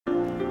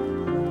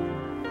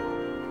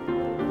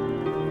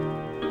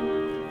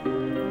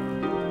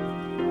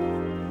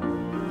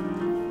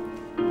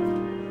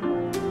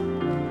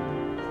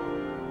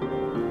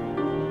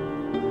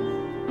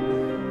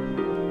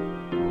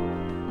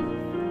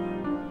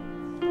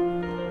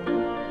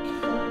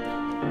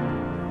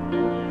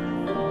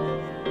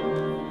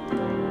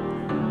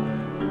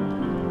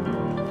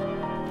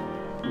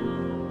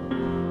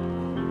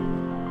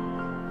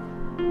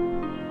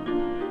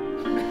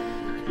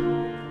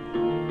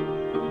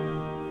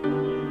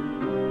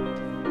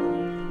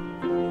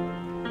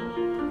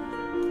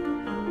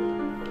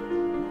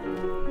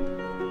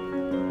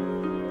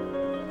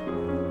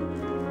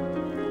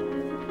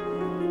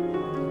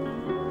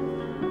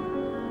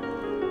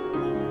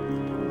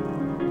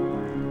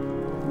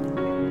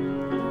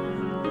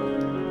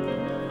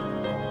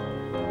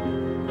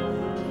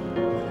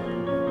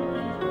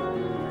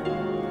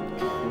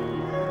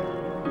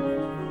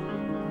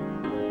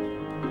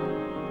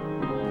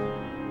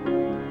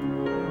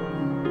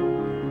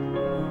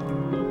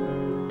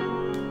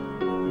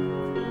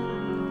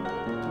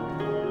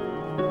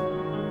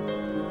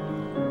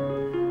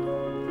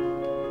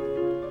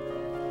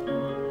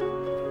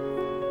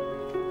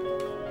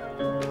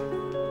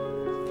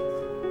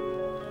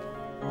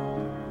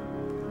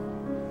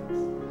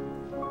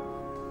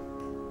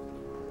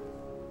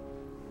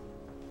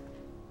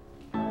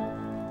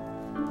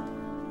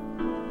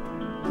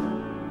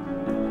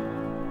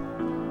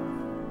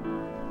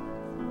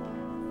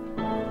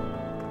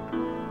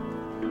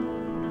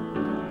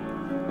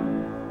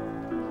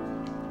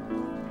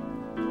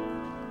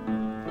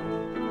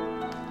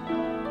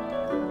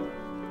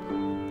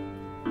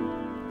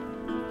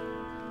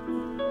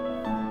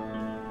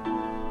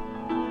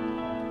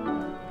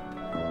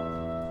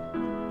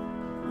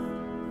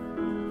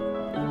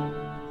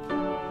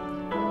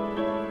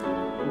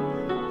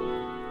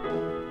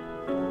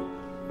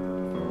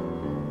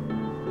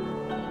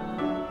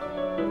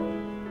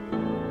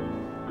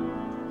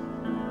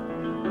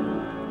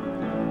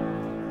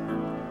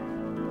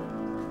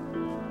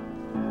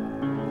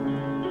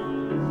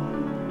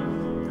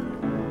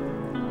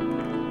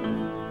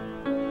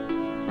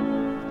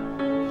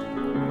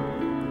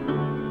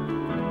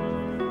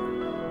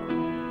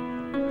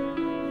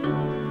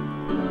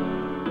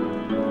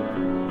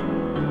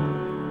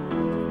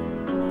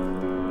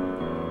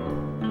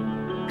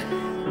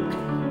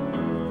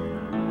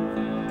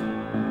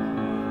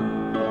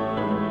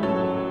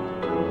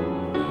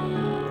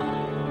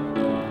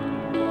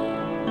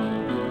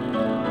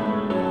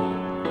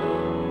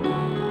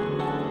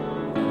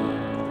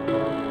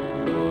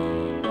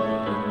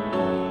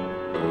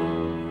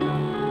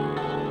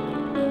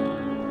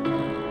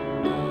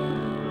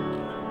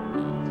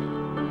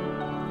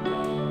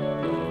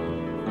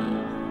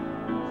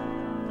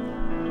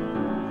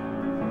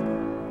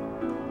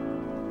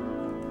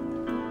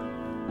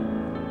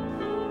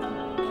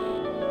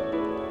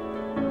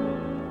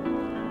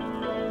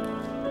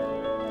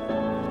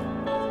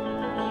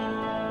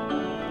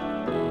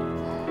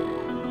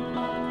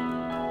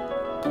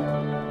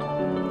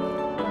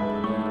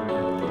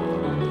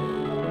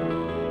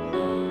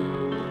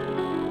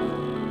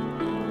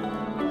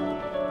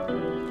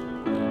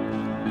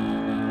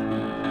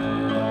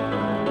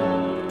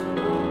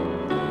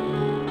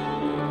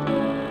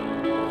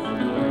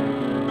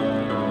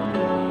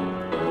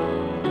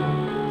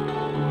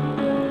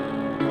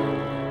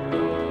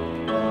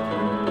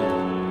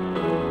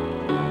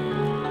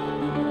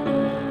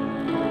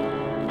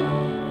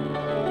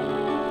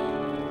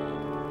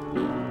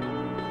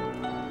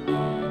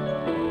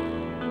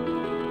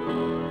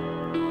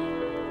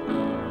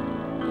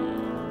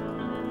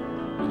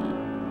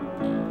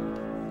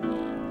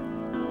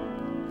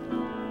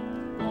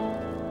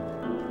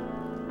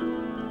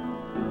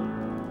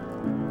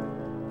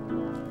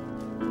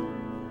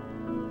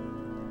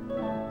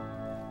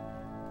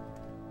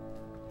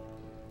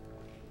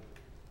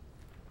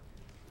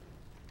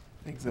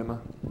Thanks,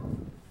 Emma.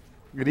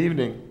 Good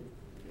evening.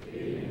 Good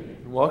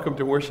evening. Welcome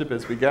to worship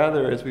as we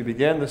gather, as we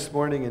began this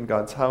morning in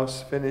God's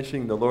house,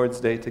 finishing the Lord's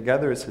Day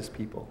together as His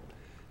people.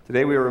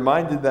 Today we are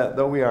reminded that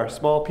though we are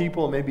small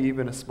people, maybe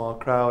even a small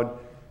crowd,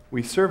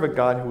 we serve a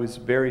God who is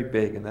very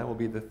big, and that will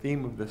be the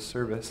theme of this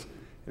service.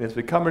 And as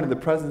we come into the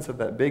presence of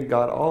that big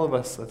God, all of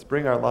us, let's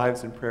bring our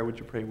lives in prayer. Would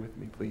you pray with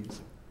me,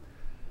 please?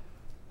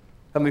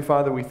 Heavenly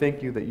Father, we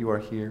thank you that you are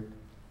here.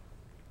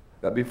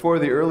 That before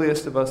the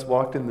earliest of us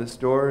walked in this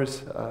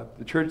doors,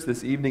 the church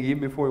this evening, even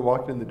before we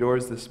walked in the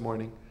doors this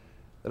morning,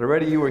 that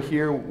already you were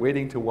here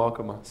waiting to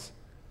welcome us.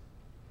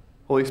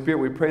 Holy Spirit,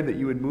 we pray that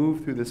you would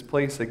move through this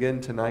place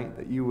again tonight,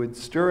 that you would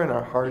stir in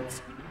our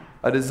hearts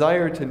a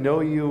desire to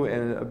know you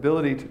and an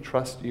ability to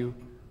trust you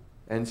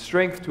and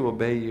strength to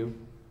obey you.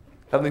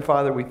 Heavenly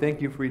Father, we thank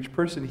you for each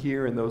person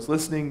here and those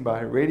listening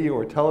by radio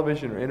or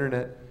television or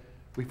internet.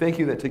 We thank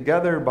you that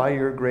together by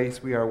your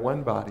grace we are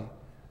one body,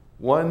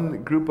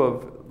 one group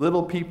of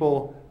little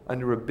people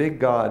under a big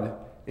God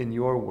in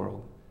your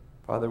world.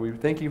 Father, we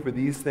thank you for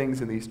these things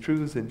and these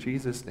truths in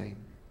Jesus' name.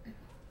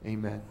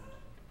 Amen.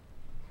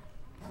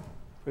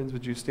 Friends,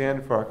 would you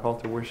stand for our call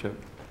to worship?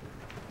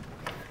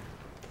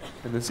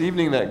 And this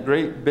evening, that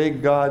great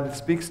big God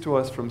speaks to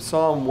us from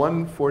Psalm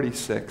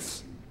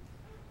 146.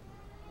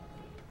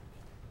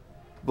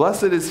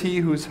 Blessed is he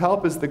whose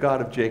help is the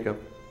God of Jacob,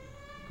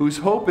 whose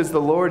hope is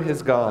the Lord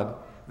his God,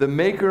 the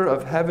maker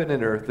of heaven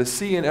and earth, the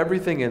sea and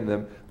everything in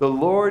them, the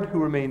Lord who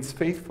remains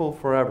faithful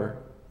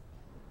forever.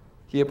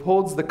 He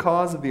upholds the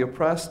cause of the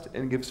oppressed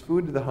and gives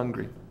food to the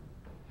hungry.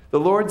 The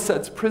Lord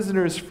sets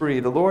prisoners free.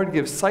 The Lord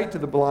gives sight to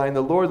the blind.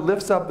 The Lord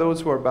lifts up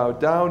those who are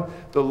bowed down.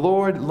 The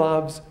Lord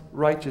loves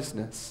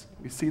righteousness.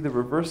 We see the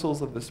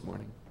reversals of this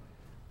morning.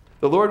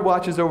 The Lord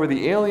watches over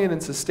the alien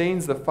and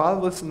sustains the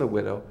fatherless and the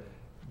widow,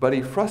 but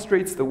he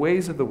frustrates the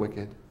ways of the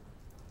wicked.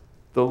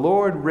 The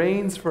Lord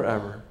reigns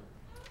forever.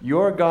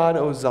 Your God,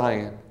 O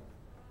Zion,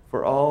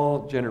 for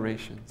all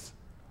generations.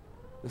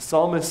 The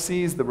psalmist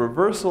sees the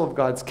reversal of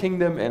God's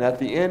kingdom and at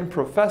the end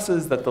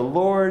professes that the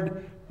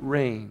Lord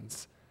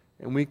reigns.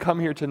 And we come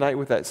here tonight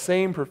with that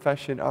same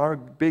profession. Our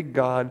big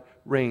God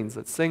reigns.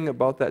 Let's sing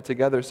about that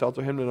together.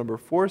 Psalter hymn number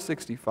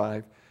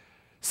 465.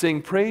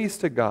 Sing praise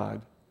to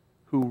God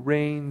who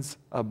reigns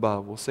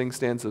above. We'll sing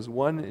stanzas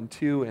 1 and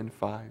 2 and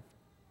 5.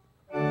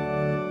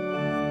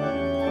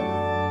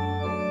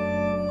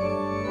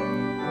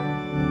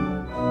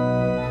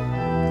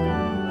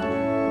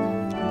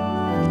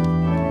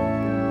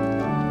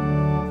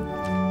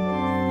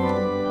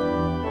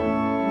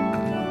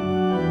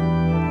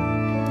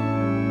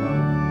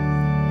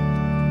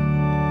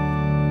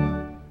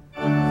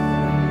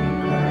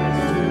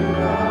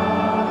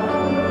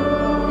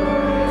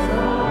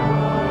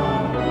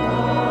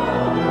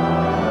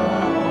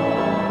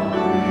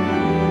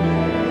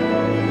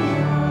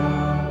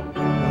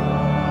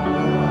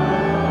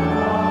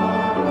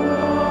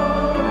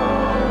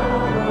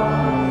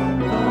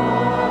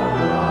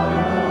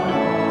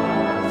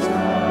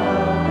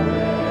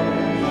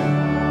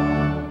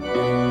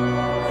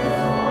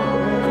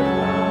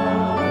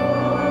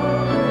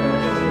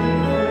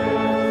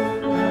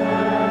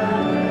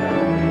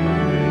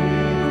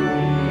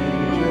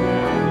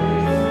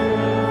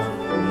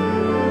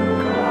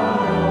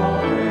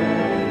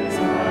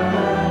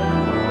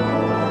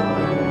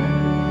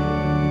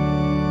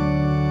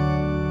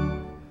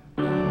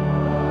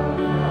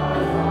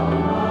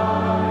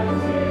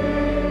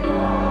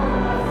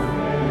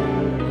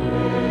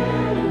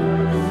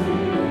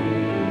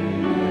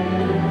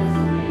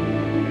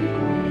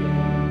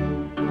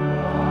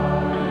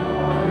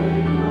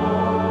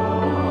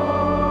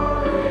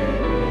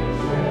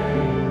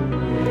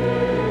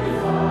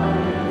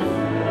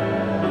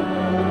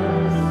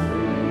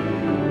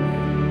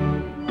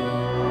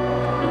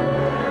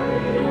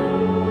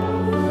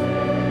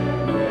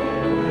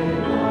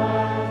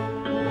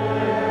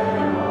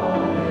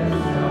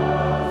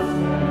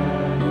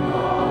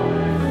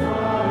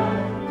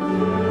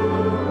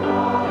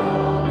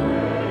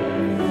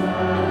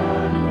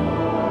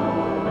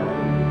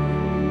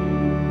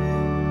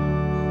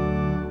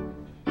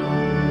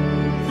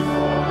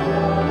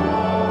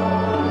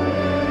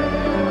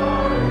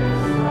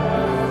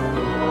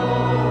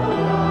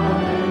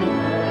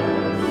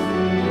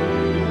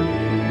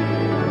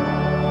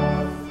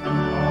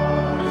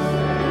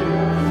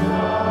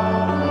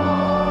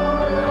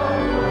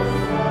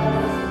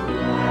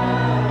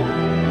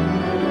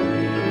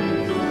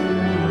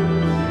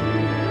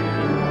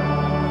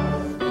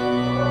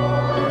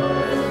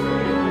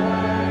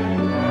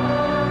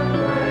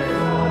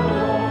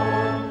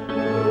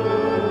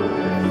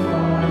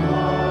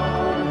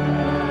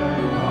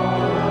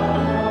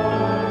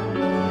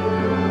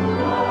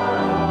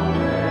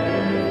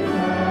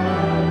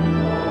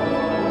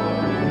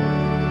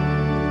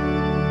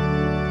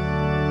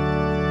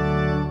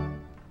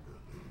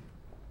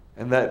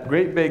 That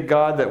great big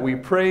God that we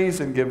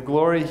praise and give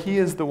glory, He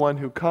is the one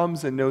who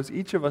comes and knows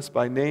each of us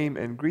by name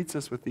and greets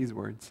us with these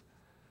words.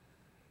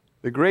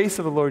 The grace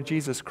of the Lord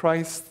Jesus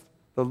Christ,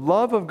 the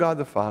love of God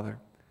the Father,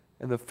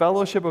 and the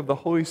fellowship of the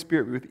Holy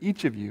Spirit be with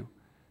each of you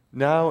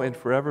now and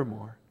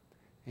forevermore.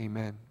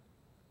 Amen.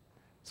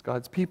 As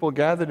God's people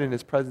gathered in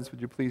his presence,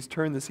 would you please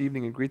turn this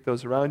evening and greet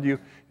those around you?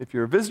 If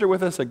you're a visitor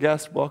with us, a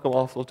guest, welcome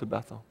also to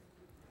Bethel.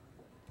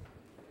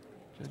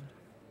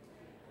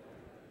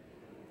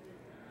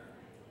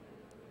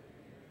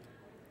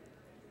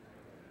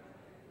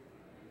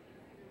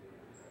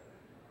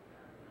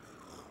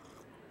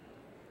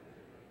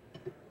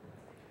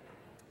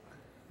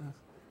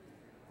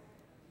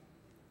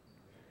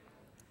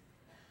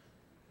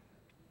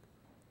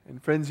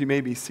 And friends, you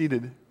may be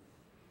seated.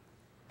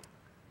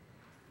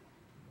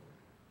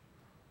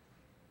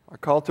 Our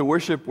call to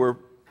worship were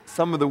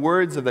some of the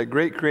words of that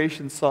great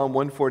creation, Psalm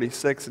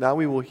 146. Now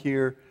we will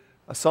hear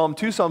a psalm,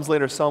 two psalms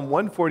later, Psalm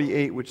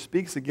 148, which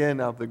speaks again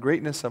of the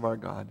greatness of our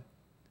God.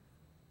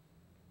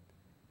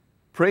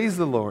 Praise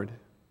the Lord.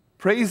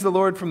 Praise the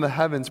Lord from the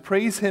heavens.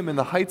 Praise him in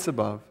the heights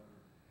above.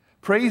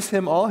 Praise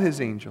him, all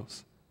his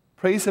angels.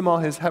 Praise him, all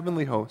his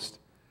heavenly host.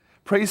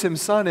 Praise him,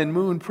 sun and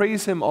moon.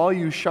 Praise him, all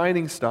you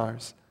shining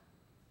stars.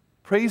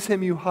 Praise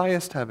him, you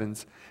highest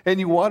heavens, and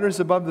you waters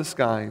above the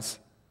skies.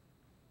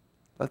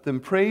 Let them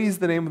praise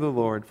the name of the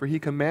Lord, for he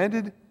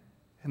commanded,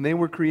 and they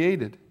were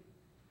created.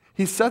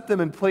 He set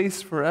them in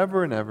place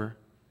forever and ever.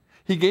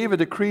 He gave a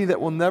decree that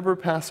will never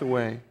pass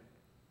away.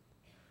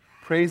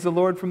 Praise the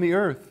Lord from the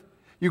earth,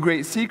 you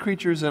great sea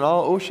creatures in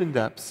all ocean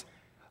depths,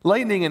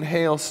 lightning and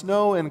hail,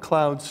 snow and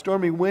clouds,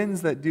 stormy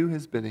winds that do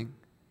his bidding.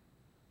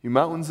 You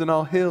mountains and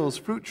all hills,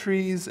 fruit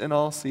trees and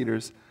all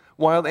cedars,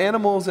 wild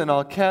animals and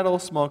all cattle,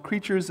 small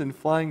creatures and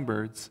flying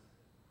birds.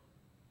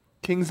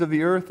 Kings of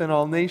the earth and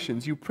all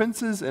nations, you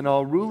princes and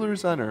all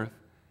rulers on earth,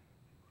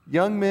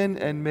 young men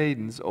and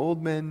maidens,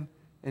 old men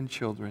and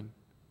children.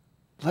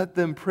 Let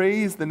them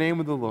praise the name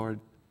of the Lord,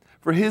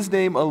 for his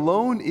name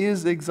alone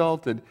is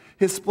exalted.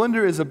 His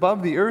splendor is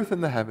above the earth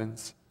and the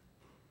heavens.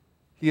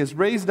 He has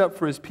raised up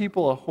for his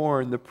people a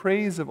horn, the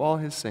praise of all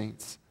his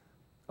saints,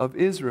 of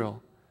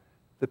Israel,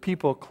 the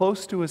people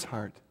close to his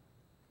heart.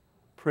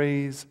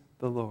 Praise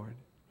the Lord.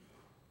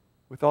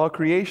 With all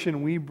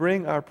creation, we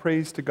bring our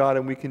praise to God,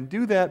 and we can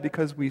do that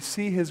because we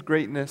see his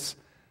greatness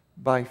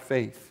by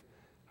faith.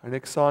 Our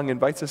next song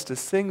invites us to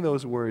sing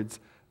those words,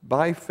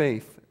 by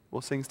faith.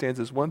 We'll sing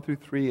stanzas 1 through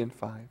 3 and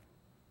 5.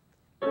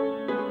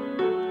 Praise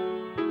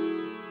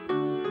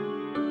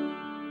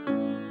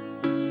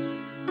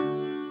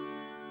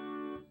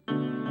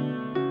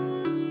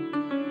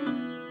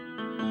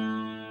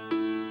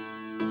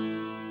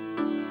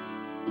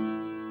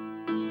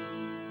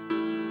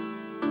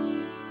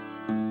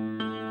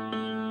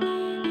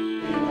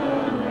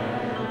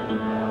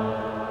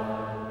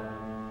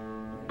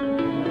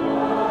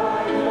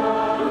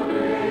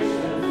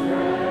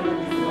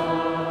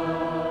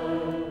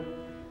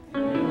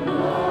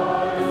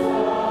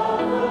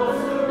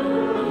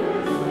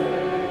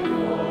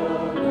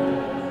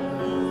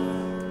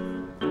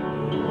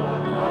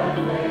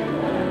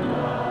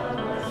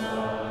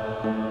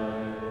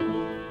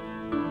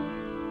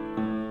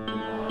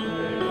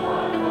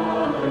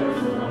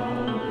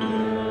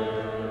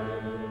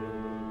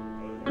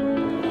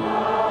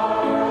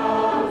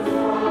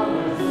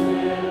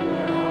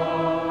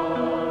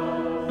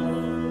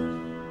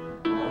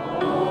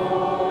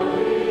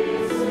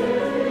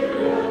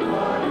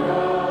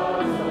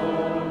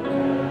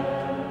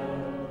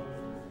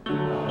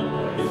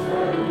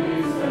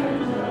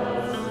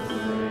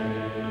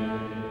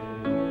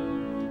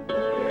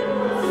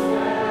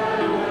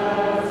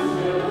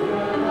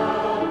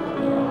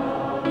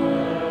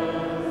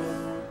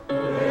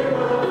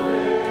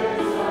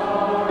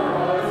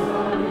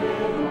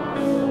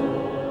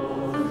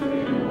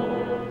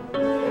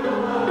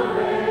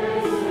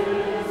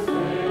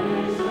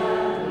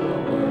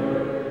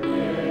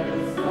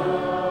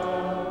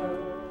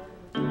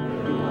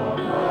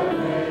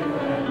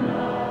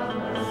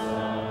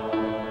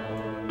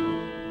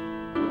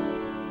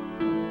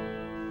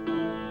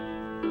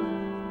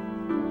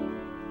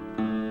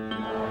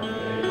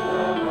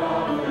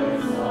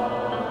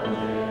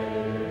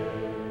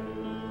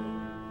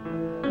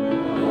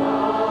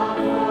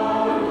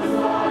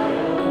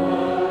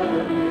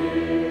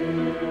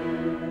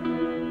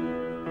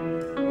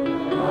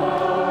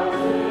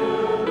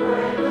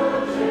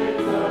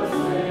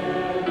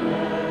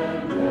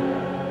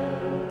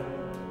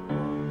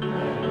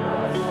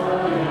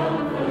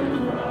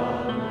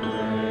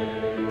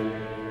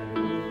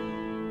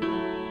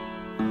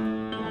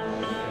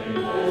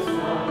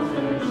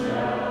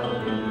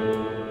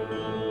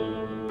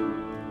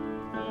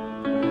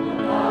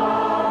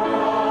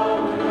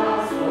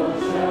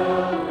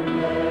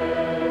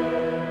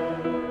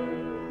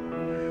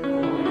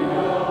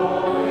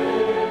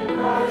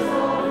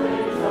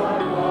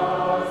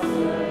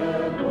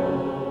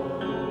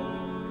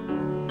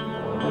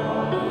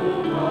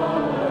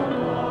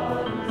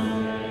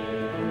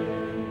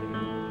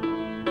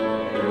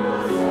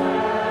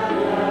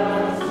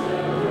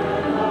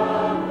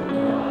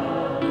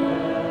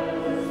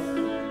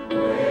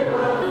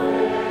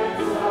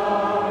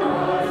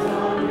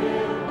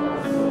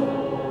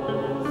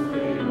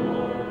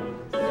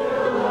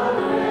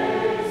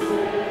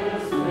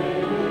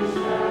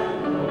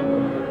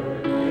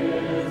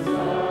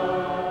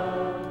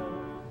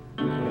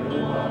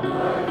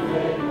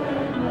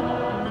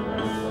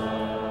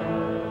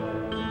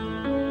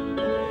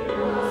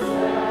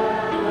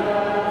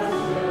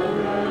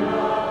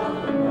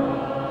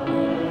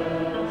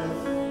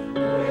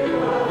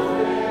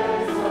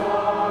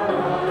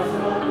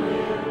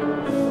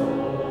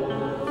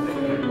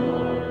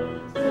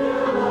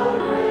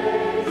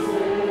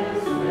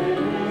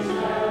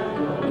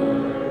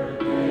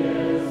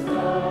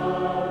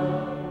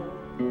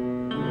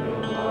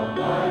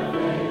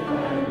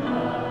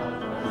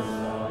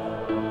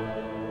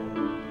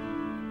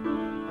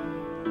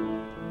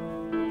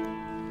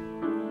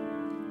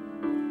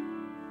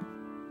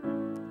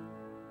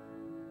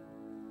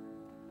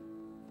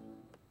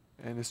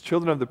as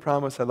children of the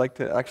promise, I'd like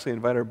to actually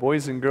invite our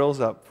boys and girls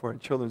up for a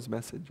children's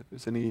message. If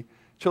there's any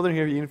children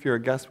here, even if you're a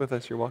guest with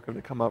us, you're welcome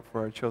to come up for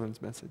our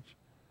children's message.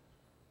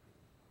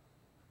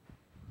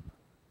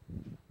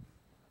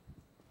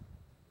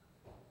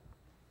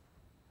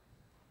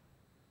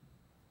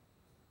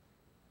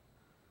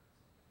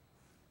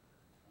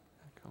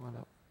 Come on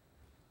up.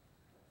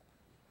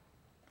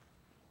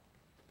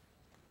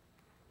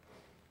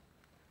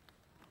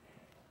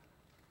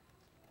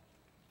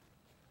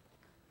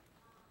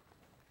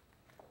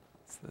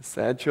 It's the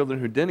sad children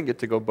who didn't get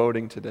to go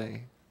boating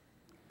today,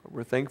 but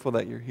we're thankful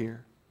that you're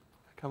here.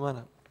 Come on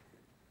up.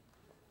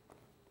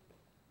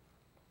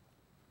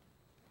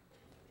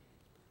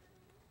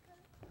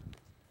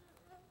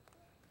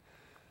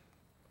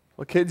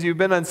 Well, kids, you've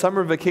been on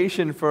summer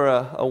vacation for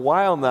a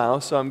while now,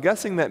 so I'm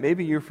guessing that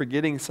maybe you're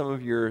forgetting some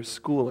of your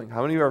schooling.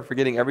 How many of you are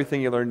forgetting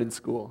everything you learned in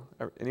school?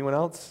 Anyone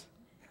else?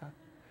 Yeah.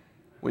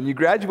 When you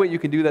graduate, you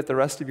can do that the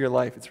rest of your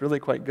life. It's really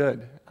quite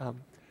good.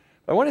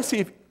 I want to see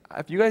if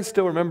you guys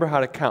still remember how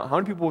to count. How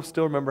many people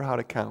still remember how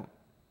to count?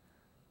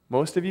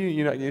 Most of you,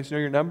 you know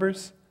your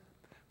numbers?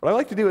 What I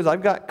like to do is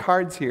I've got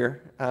cards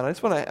here, and I'm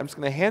just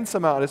going to hand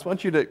some out. I just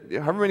want you to,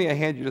 however many I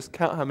hand you, just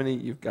count how many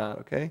you've got,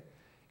 okay?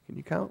 Can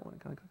you count? Want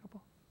to count a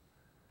couple?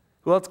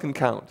 Who else can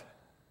count?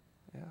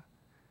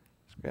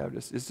 Yeah.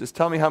 Just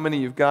tell me how many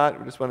you've got.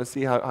 We just want to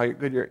see how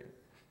good you're.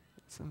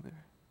 It's in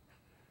there.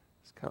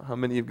 Just count how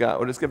many you've got.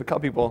 We'll just give a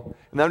couple people,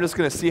 and then I'm just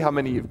going to see how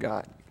many you've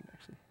got. You can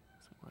actually,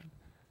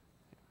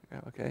 yeah,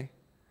 okay.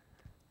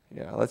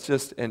 Yeah, let's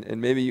just,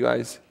 and maybe you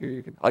guys, here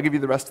you can, I'll give you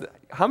the rest of it.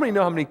 How many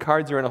know how many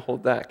cards are in a whole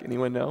deck?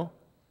 Anyone know?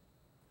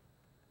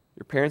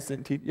 Your parents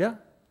didn't teach, yeah?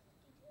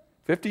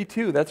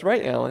 52, that's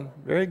right, Alan.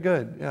 Very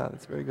good, yeah,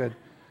 that's very good.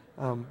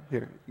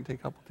 Here, you can take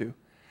a couple too.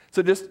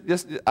 So just,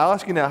 I'll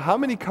ask you now, how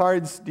many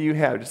cards do you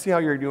have? Just see how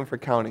you're doing for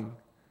counting.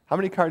 How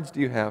many cards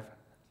do you have?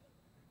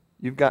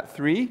 You've got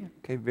 3?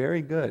 Okay,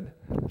 very good.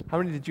 How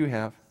many did you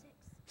have?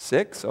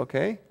 6,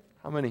 okay.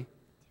 How many?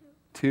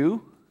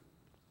 2?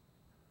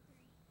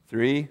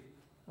 3?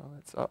 Oh,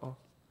 that's, uh-oh.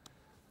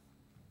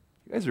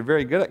 You guys are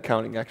very good at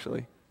counting,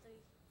 actually.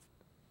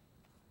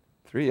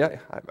 3, yeah,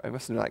 I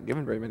must have not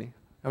given very many.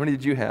 How many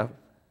did you have? 9.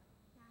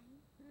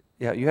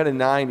 Yeah, you had a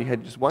 9. You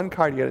had just one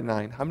card, you had a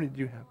 9. How many did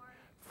you have?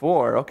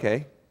 4,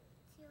 okay.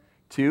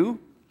 2?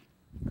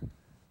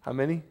 How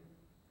many?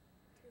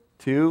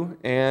 2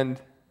 and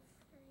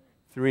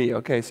 3.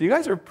 Okay, so you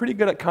guys are pretty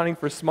good at counting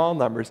for small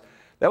numbers.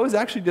 That was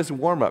actually just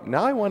warm-up.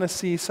 Now I want to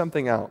see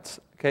something else.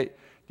 Okay, do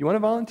you want to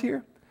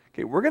volunteer?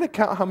 Okay, we're going to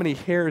count how many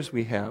hairs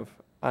we have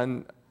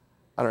on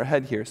our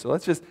head here. So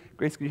let's just,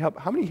 Grace, can you help?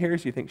 How many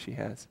hairs do you think she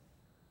has?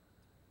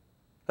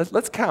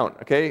 Let's count,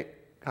 okay?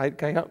 Can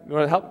I help? You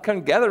want to help? Kind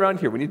of gather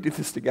around here. We need to do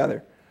this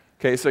together.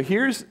 Okay, so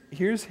here's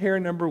hair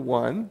number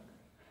 1.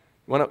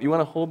 You want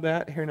to hold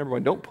that, hair number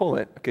 1. Don't pull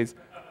it.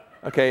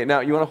 Okay,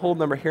 now you want to hold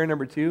hair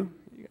number 2?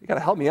 You got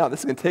to help me out. This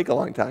is going to take a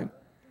long time.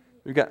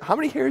 We've got, how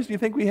many hairs do you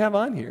think we have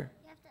on here?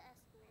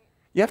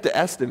 You have to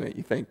estimate,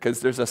 you think, because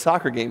there's a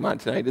soccer game on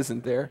tonight,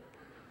 isn't there?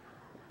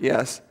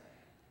 Yes.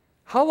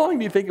 How long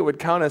do you think it would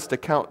count us to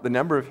count the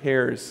number of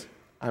hairs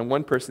on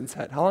one person's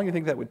head? How long do you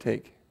think that would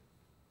take?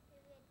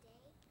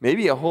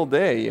 Maybe a whole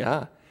day,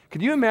 yeah.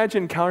 Could you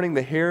imagine counting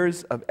the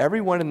hairs of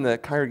everyone in the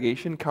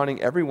congregation,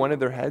 counting every one of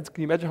their heads?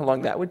 Can you imagine how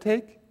long that would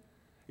take?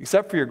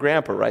 Except for your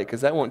grandpa, right?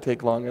 Because that won't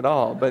take long at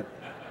all. But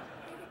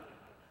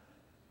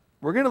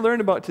we're going to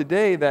learn about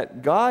today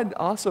that God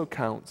also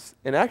counts.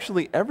 And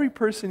actually, every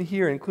person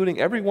here, including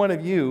every one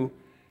of you,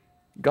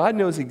 God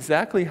knows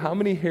exactly how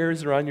many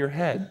hairs are on your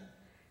head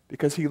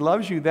because He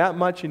loves you that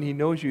much and He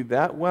knows you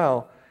that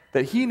well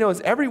that He knows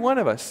every one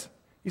of us.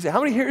 You say,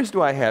 how many hairs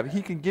do I have?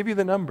 He can give you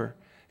the number.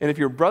 And if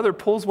your brother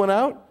pulls one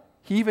out,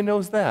 He even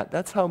knows that.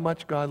 That's how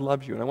much God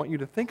loves you. And I want you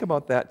to think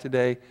about that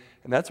today.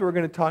 And that's what we're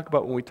going to talk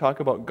about when we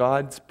talk about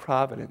God's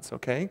providence,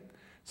 okay?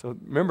 So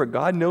remember,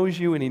 God knows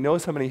you and He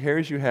knows how many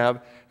hairs you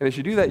have. And as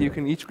you do that, you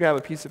can each grab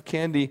a piece of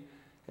candy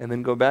and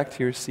then go back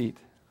to your seat.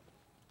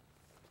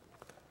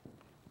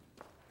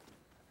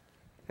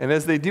 And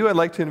as they do, I'd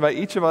like to invite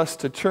each of us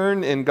to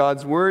turn in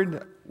God's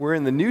Word. We're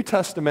in the New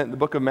Testament, the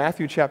book of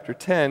Matthew chapter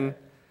 10.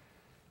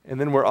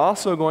 And then we're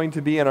also going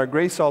to be in our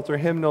Grace Altar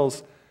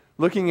hymnals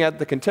looking at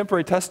the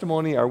contemporary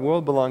testimony, Our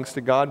World Belongs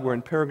to God. We're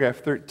in paragraph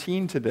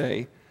 13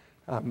 today.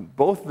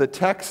 Both the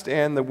text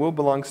and the World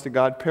Belongs to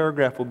God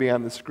paragraph will be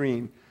on the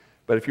screen.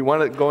 But if you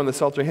want to go in the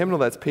Psalter hymnal,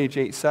 that's page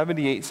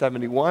 870,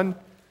 871.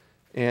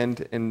 And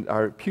in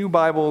our Pew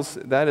Bibles,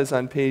 that is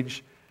on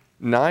page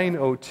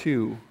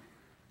 902.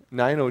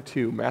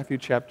 902, Matthew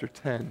chapter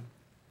 10.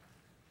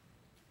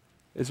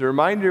 As a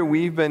reminder,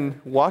 we've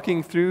been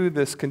walking through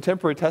this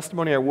contemporary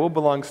testimony, Our World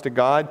Belongs to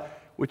God,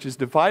 which is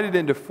divided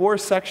into 4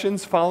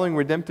 sections following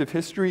redemptive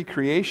history: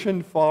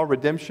 creation, fall,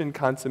 redemption,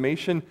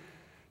 consummation.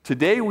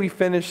 Today we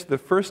finish the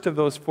first of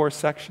those 4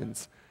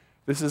 sections.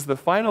 This is the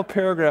final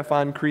paragraph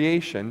on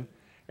creation,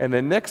 and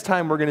then next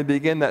time we're going to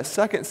begin that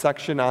second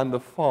section on the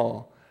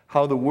fall,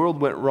 how the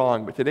world went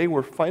wrong. But today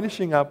we're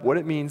finishing up what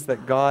it means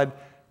that God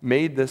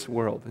made this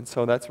world. And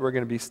so that's what we're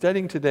going to be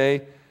studying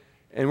today.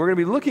 And we're going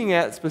to be looking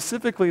at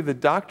specifically the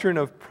doctrine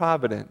of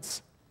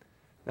providence.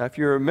 Now, if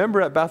you're a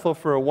member at Bethel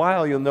for a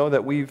while, you'll know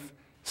that we've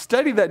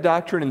studied that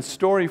doctrine in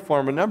story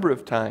form a number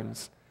of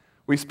times.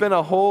 We spent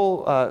a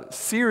whole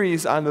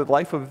series on the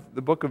life of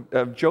the book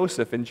of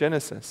Joseph in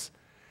Genesis.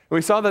 And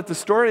we saw that the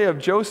story of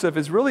Joseph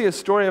is really a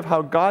story of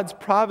how God's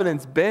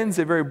providence bends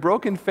a very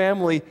broken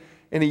family,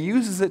 and he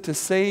uses it to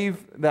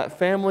save that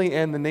family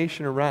and the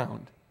nation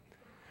around.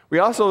 We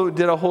also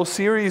did a whole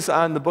series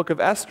on the book of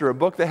Esther, a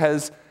book that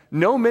has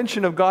no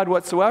mention of God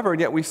whatsoever,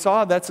 and yet we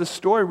saw that's a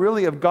story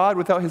really of God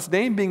without his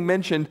name being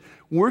mentioned,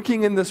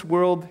 working in this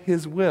world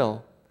his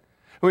will.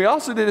 And we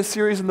also did a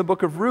series in the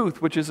book of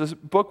Ruth, which is a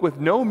book with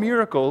no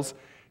miracles,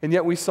 and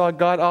yet we saw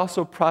God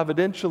also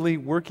providentially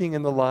working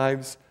in the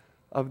lives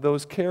of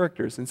those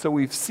characters. And so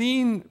we've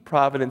seen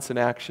providence in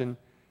action.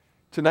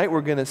 Tonight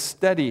we're going to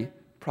study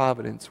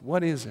providence.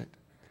 What is it?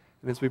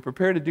 And as we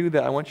prepare to do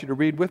that, I want you to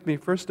read with me,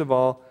 first of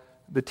all,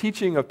 the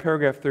teaching of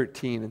paragraph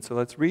 13. And so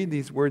let's read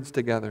these words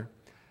together,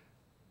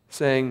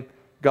 saying,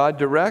 God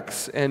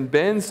directs and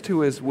bends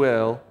to his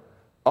will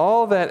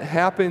all that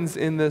happens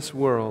in this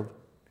world.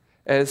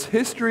 As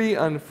history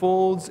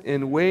unfolds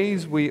in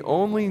ways we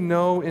only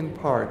know in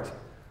part,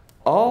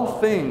 all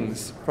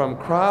things, from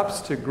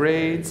crops to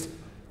grades,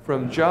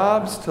 from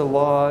jobs to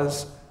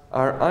laws,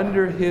 are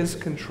under his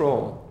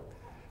control.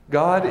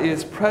 God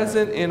is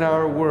present in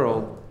our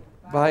world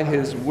by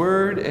his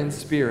word and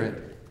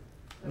spirit.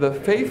 The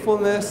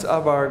faithfulness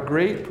of our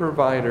great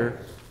provider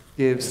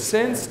gives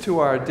sense to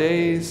our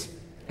days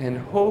and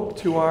hope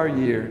to our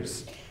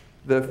years.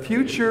 The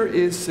future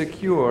is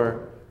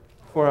secure,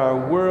 for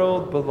our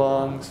world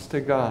belongs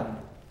to God.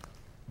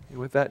 And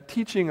with that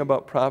teaching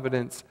about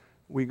providence,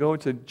 we go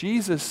to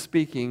Jesus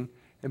speaking,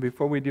 and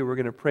before we do, we're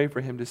going to pray for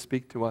him to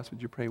speak to us.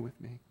 Would you pray with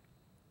me?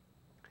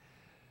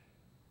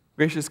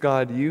 Gracious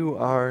God, you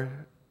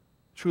are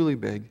truly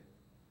big.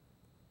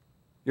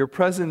 Your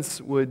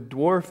presence would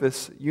dwarf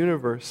this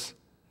universe.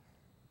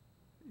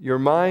 Your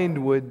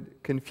mind would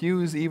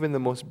confuse even the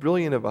most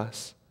brilliant of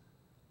us.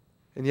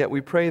 And yet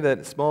we pray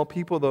that, small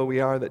people though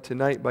we are, that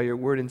tonight by your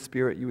word and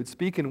spirit you would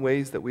speak in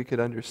ways that we could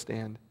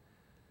understand.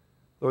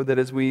 Lord, that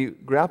as we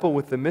grapple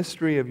with the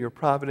mystery of your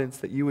providence,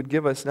 that you would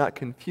give us not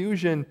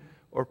confusion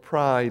or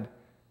pride,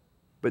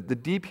 but the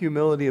deep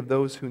humility of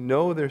those who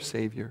know their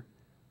Savior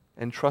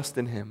and trust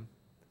in him.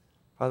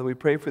 Father, we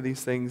pray for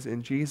these things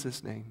in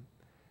Jesus' name.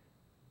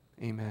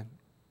 Amen.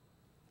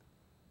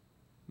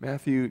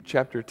 Matthew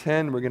chapter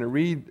 10, we're going to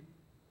read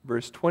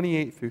verse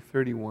 28 through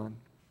 31.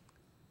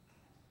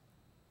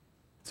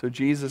 So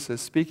Jesus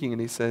is speaking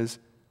and he says,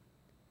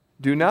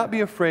 do not be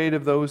afraid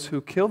of those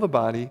who kill the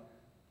body,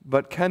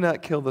 but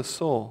cannot kill the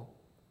soul.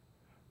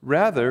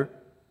 Rather,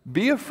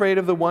 be afraid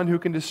of the one who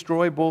can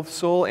destroy both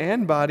soul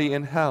and body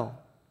in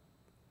hell.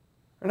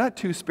 Are not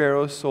 2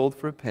 sparrows sold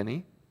for a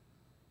penny?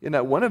 Yet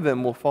not one of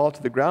them will fall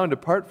to the ground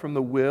apart from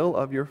the will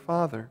of your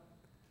Father.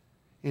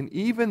 And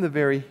even the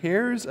very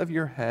hairs of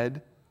your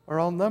head are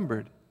all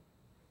numbered.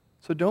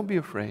 So don't be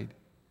afraid.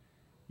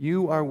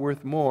 You are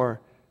worth more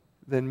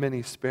than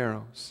many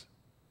sparrows.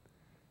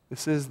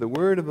 This is the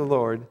word of the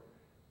Lord.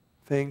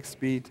 Thanks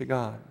be to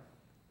God.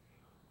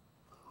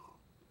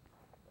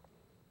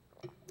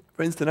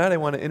 Friends, tonight I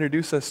want to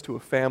introduce us to a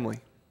family.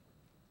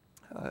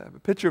 I have a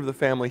picture of the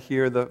family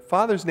here. The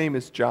father's name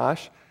is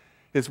Josh.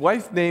 His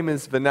wife's name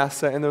is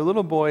Vanessa, and their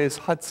little boy is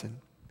Hudson.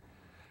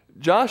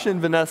 Josh and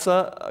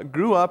Vanessa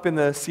grew up in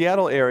the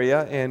Seattle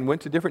area and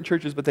went to different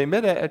churches, but they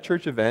met at a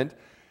church event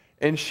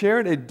and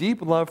shared a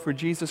deep love for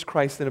Jesus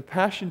Christ and a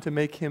passion to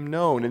make him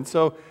known. And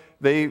so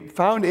they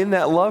found in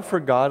that love for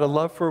God a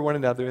love for one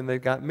another, and they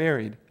got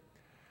married.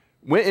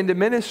 Went into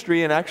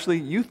ministry and actually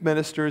youth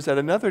ministers at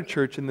another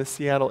church in the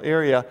Seattle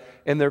area,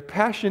 and their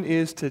passion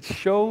is to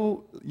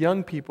show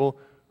young people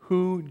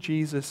who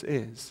Jesus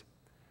is.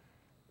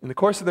 In the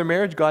course of their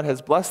marriage, God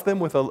has blessed them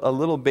with a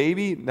little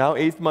baby, now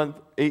 8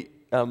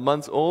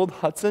 months old,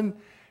 Hudson.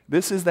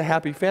 This is the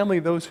happy family.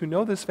 Those who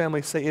know this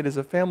family say it is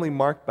a family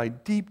marked by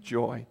deep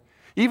joy.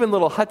 Even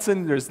little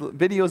Hudson, there's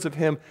videos of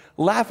him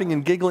laughing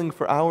and giggling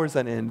for hours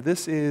on end.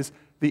 This is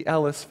the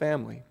Ellis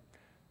family.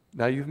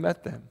 Now you've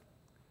met them.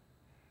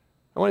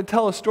 I want to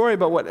tell a story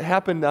about what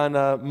happened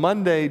on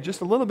Monday,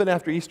 just a little bit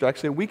after Easter,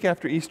 actually a week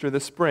after Easter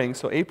this spring,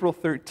 so April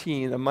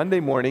 13, a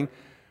Monday morning,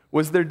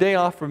 was their day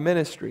off from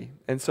ministry.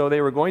 And so they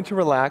were going to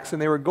relax,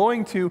 and they were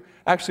going to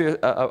actually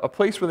a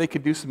place where they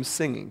could do some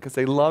singing, because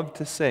they loved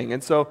to sing.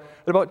 And so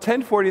at about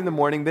 10:40 in the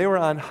morning, they were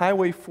on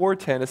Highway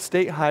 410, a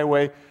state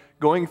highway,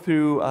 going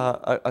through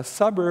a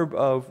suburb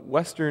of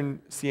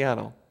western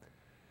Seattle.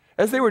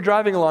 As they were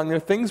driving along there,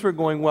 things were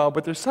going well,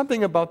 but there's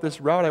something about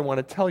this route I want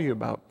to tell you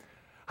about.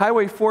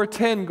 Highway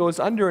 410 goes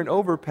under an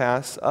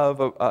overpass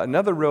of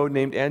another road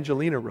named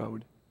Angelina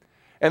Road.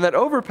 And that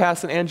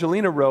overpass in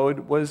Angelina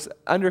Road was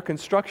under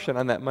construction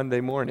on that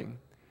Monday morning.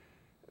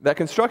 That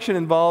construction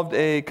involved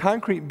a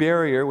concrete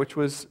barrier which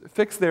was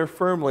fixed there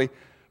firmly,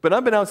 but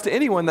unbeknownst to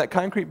anyone, that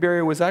concrete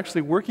barrier was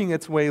actually working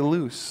its way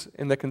loose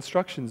in the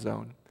construction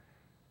zone.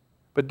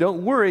 But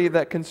don't worry,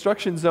 that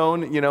construction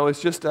zone, is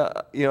just,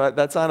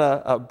 that's on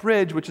a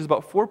bridge which is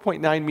about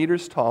 4.9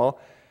 meters tall.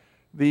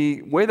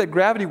 The way that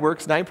gravity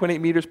works, 9.8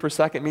 meters per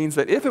second, means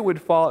that if it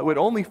would fall, it would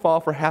only fall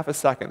for half a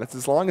second. That's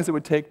as long as it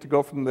would take to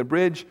go from the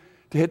bridge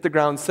to hit the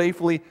ground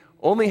safely.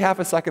 Only half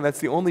a second, that's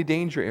the only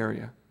danger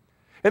area.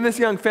 And this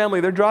young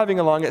family, they're driving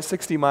along at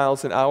 60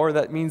 miles an hour.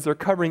 That means they're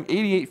covering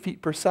 88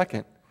 feet per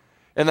second.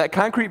 And that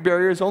concrete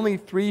barrier is only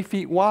 3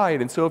 feet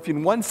wide. And so if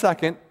in 1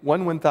 second,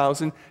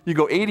 1/1,000, you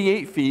go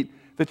 88 feet,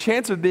 the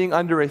chance of being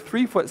under a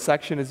 3-foot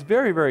section is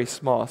very, very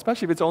small,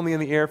 especially if it's only in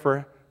the air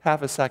for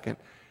half a second.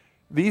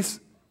 These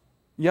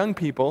young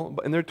people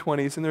in their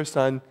 20s and their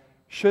son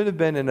should have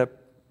been in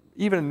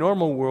even a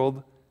normal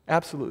world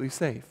absolutely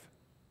safe.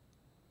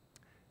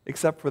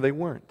 Except for they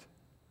weren't.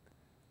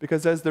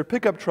 Because as their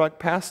pickup truck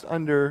passed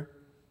under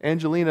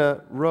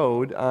Angelina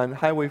Road on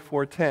Highway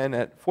 410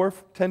 at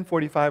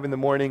 10:45 in the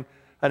morning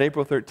on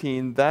April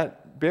 13,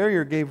 that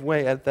barrier gave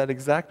way at that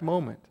exact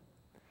moment.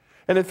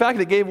 And in fact,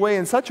 it gave way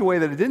in such a way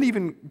that it didn't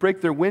even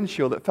break their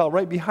windshield. It fell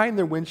right behind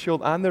their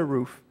windshield on their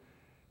roof,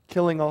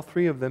 killing all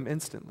 3 of them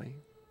instantly.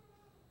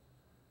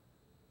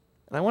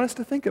 And I want us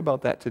to think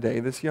about that today,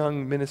 this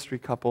young ministry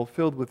couple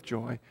filled with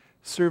joy,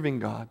 serving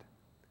God.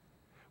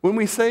 When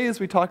we say, as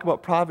we talk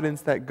about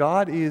Providence, that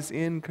God is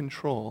in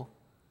control,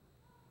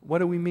 what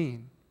do we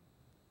mean?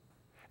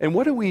 And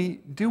what do we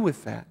do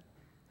with that?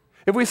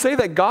 If we say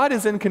that God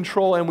is in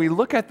control and we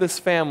look at this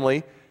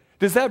family,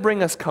 does that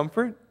bring us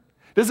comfort?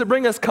 Does it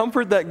bring us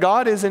comfort that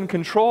God is in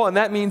control, and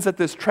that means that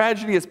this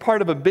tragedy is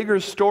part of a bigger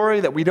story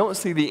that we don't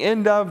see the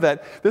end of,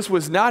 that this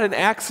was not an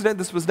accident,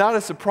 this was not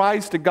a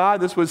surprise to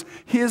God, this was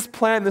His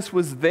plan, this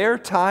was their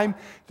time?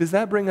 Does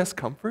that bring us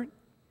comfort?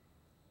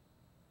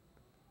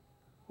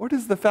 Or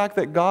does the fact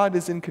that God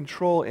is in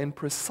control and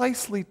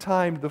precisely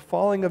timed the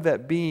falling of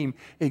that beam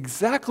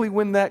exactly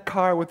when that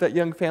car with that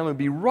young family would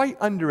be right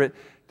under it,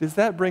 does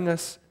that bring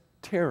us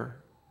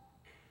terror,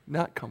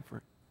 not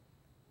comfort?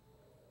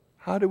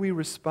 How do we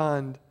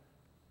respond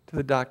to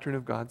the doctrine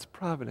of God's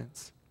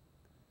providence?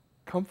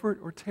 Comfort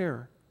or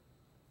terror?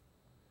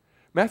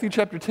 Matthew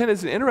chapter 10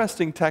 is an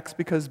interesting text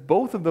because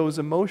both of those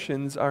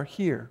emotions are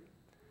here.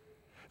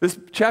 This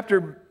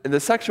chapter,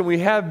 the section we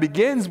have,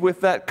 begins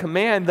with that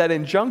command, that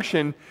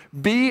injunction,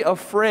 be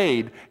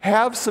afraid,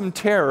 have some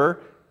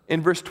terror,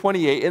 in verse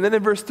 28. And then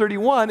in verse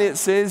 31, it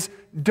says,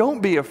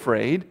 don't be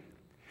afraid.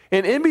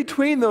 And in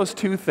between those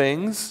two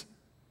things,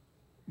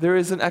 there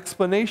is an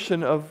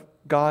explanation of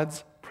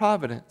God's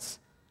providence.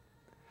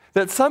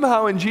 That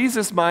somehow in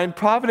Jesus' mind,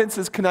 providence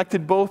is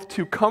connected both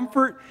to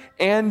comfort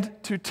and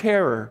to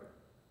terror.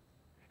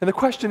 And the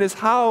question is,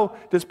 how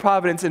does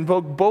providence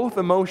invoke both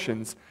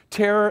emotions,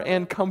 terror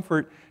and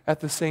comfort, at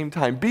the same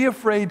time? Be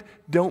afraid,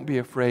 don't be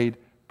afraid,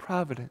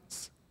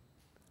 providence.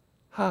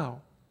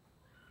 How?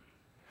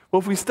 Well,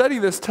 if we study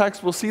this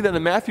text, we'll see that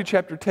in Matthew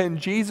chapter 10,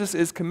 Jesus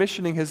is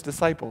commissioning His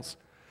disciples.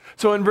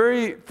 So in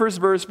very first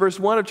verse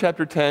 1 of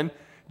chapter 10,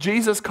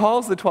 Jesus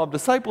calls the 12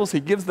 disciples. He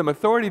gives them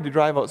authority to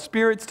drive out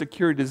spirits, to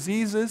cure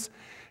diseases.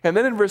 And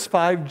then in verse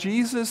 5,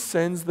 Jesus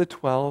sends the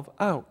 12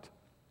 out.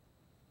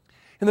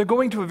 And they're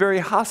going to a very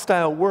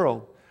hostile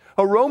world.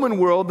 A Roman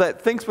world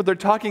that thinks what they're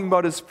talking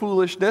about is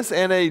foolishness,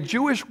 and a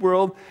Jewish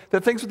world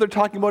that thinks what they're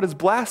talking about is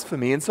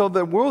blasphemy. And so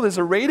the world is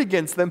arrayed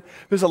against them.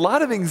 There's a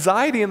lot of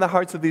anxiety in the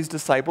hearts of these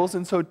disciples,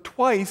 and so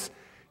twice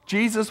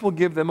Jesus will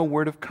give them a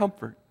word of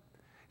comfort.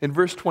 In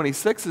verse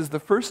 26 is the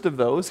first of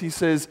those. He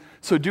says,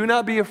 so do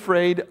not be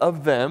afraid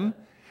of them.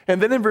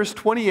 And then in verse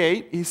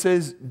 28, he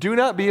says, do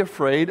not be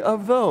afraid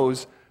of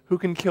those who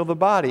can kill the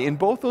body. In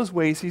both those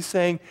ways, he's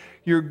saying,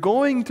 you're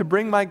going to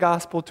bring my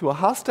gospel to a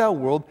hostile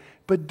world,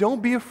 but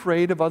don't be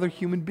afraid of other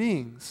human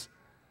beings,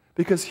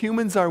 because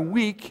humans are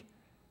weak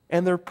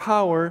and their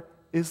power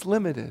is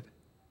limited.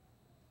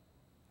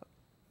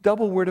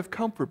 Double word of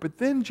comfort. But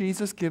then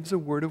Jesus gives a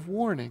word of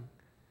warning.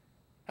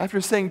 After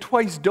saying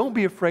twice, don't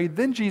be afraid,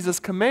 then Jesus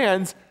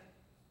commands,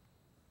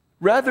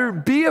 rather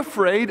be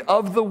afraid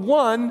of the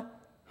one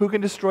who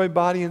can destroy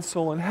body and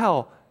soul in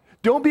hell.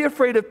 Don't be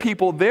afraid of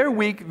people. They're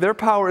weak. Their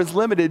power is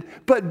limited.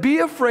 But be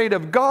afraid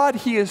of God.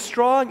 He is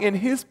strong and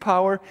His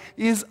power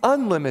is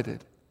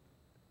unlimited.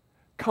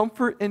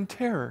 Comfort and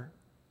terror.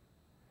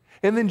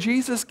 And then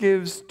Jesus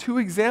gives two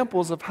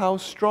examples of how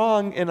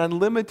strong and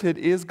unlimited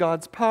is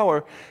God's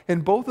power.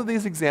 And both of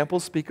these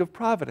examples speak of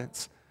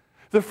providence.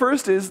 The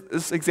first is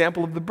this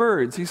example of the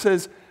birds. He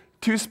says,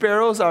 2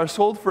 sparrows are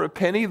sold for a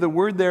penny. The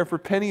word there for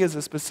penny is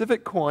a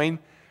specific coin,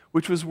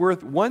 which was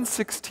worth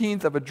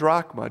 1/16 of a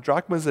drachma. A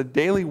drachma is a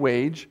daily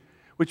wage,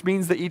 which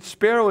means that each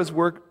sparrow is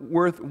worth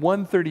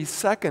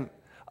 1/32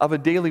 of a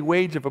daily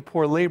wage of a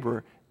poor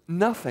laborer.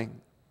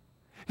 Nothing.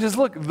 He says,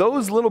 look,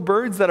 those little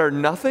birds that are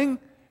nothing,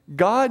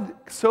 God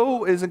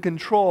so is in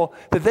control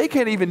that they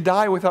can't even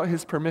die without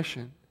His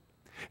permission.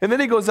 And then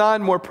he goes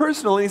on more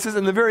personally. He says,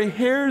 and the very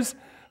hairs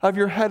of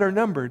your head are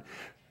numbered.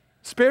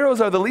 Sparrows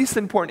are the least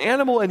important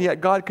animal, and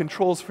yet God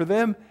controls for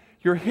them.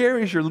 Your hair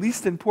is your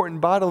least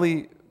important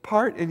bodily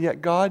part, and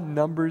yet God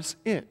numbers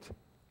it.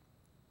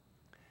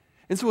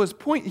 And so his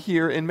point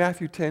here in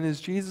Matthew 10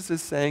 is Jesus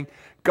is saying,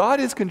 God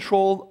is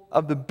control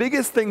of the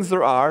biggest things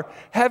there are,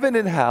 heaven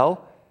and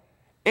hell,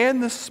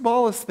 and the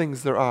smallest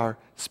things there are,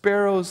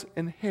 sparrows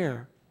and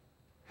hair.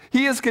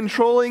 He is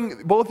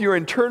controlling both your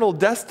internal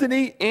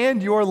destiny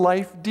and your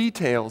life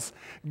details.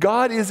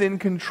 God is in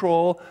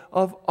control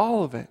of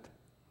all of it.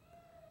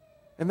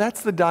 And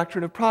that's the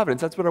doctrine of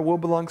providence. That's what our will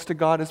belongs to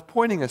God is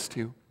pointing us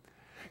to.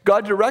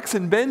 God directs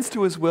and bends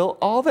to his will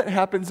all that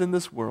happens in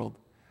this world.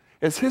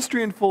 As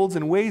history unfolds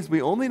in ways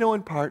we only know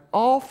in part,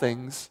 all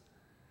things,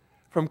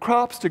 from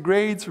crops to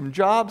grades, from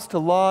jobs to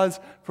laws,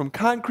 from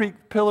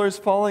concrete pillars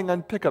falling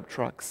on pickup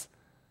trucks,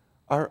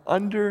 are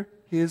under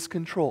his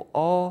control.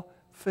 All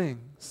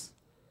things.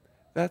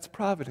 That's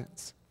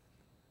providence.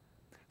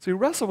 So we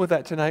wrestle with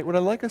that tonight. What I'd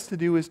like us to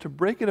do is to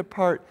break it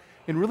apart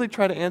and really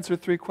try to answer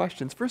three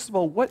questions. First of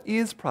all, what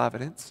is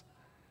providence?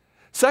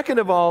 Second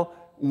of all,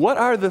 what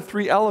are the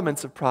three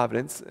elements of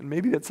providence? And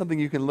maybe that's something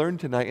you can learn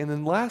tonight. And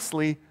then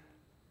lastly,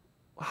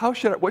 what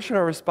should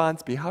our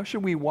response be? How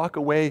should we walk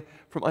away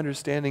from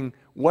understanding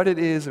what it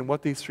is and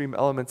what these three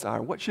elements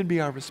are? What should be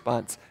our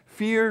response?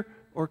 Fear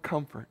or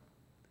comfort?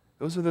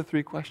 Those are the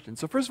three questions.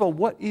 So first of all,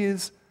 what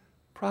is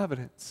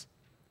providence?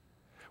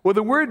 Well,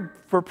 the word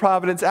for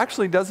providence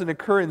actually doesn't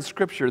occur in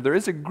Scripture. There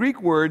is a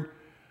Greek word,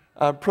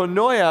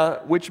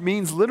 pronoia, which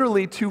means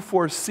literally to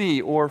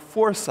foresee or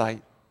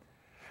foresight.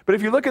 But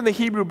if you look in the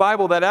Hebrew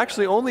Bible, that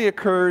actually only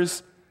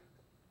occurs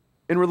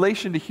in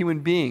relation to human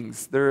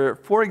beings. There are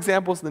 4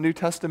 examples in the New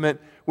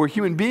Testament where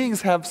human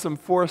beings have some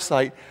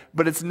foresight,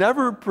 but it's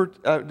never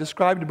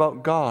described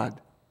about God.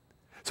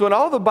 So in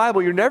all the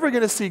Bible, you're never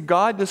going to see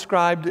God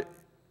described,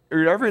 or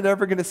you're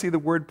never going to see the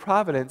word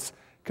providence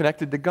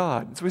connected to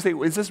God. So we say,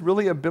 is this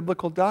really a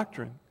biblical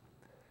doctrine?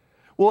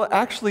 Well,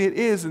 actually it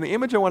is, and the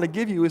image I want to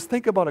give you is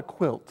think about a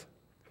quilt.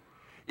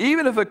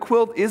 Even if a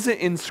quilt isn't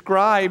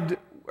inscribed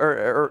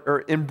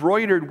or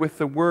embroidered with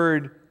the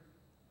word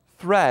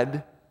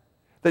thread,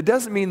 that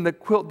doesn't mean the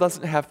quilt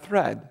doesn't have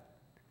thread.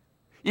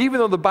 Even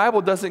though the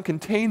Bible doesn't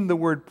contain the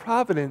word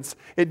providence,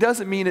 it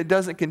doesn't mean it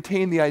doesn't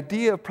contain the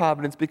idea of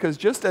providence, because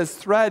just as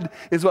thread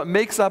is what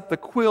makes up the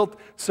quilt,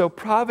 so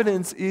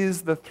providence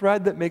is the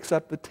thread that makes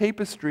up the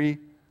tapestry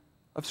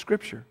of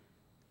Scripture.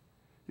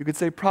 You could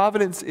say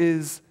providence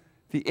is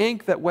the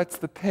ink that wets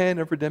the pen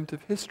of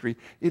redemptive history.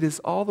 It is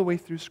all the way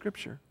through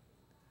Scripture.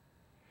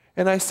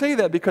 And I say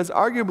that because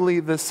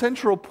arguably the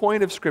central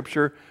point of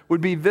Scripture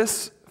would be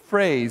this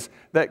phrase,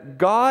 that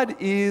God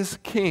is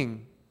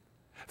king.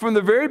 From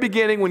the very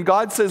beginning, when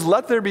God says,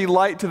 "Let there be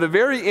light," to the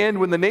very end,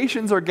 when the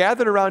nations are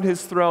gathered around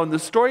his throne, the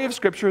story of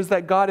Scripture is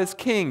that God is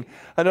king.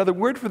 Another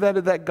word for that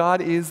is that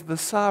God is the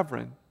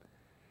sovereign.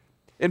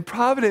 And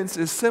providence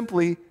is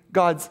simply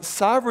God's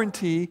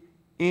sovereignty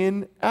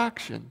in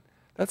action.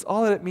 That's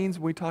all that it means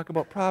when we talk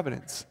about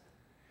providence.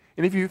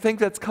 And if you think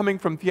that's coming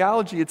from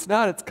theology, it's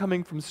not. It's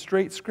coming from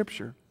straight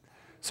Scripture.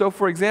 So,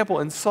 for example,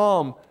 in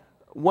Psalm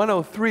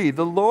 103,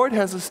 the Lord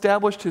has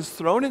established his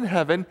throne in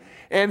heaven,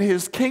 and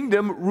his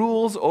kingdom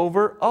rules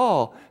over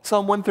all.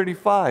 Psalm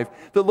 135,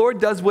 the Lord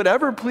does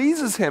whatever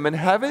pleases him in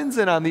heavens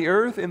and on the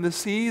earth, in the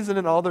seas and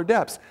in all their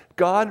depths.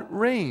 God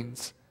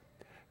reigns.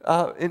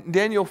 In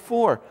Daniel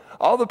 4,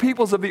 all the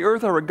peoples of the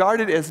earth are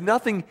regarded as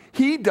nothing.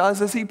 He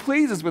does as he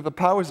pleases with the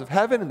powers of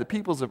heaven and the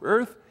peoples of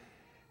earth.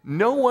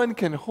 No one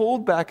can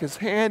hold back his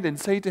hand and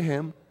say to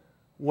him,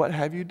 "What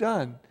have you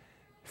done?"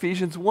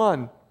 Ephesians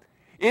 1,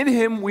 in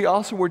him we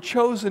also were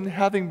chosen,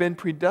 having been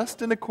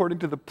predestined according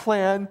to the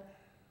plan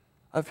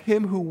of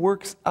him who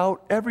works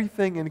out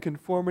everything in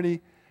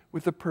conformity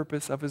with the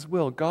purpose of his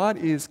will. God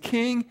is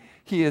king,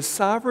 he is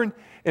sovereign,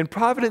 and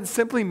providence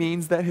simply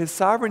means that his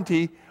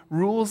sovereignty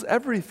rules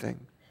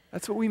everything.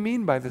 That's what we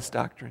mean by this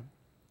doctrine.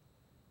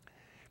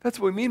 If that's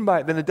what we mean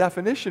by it, then the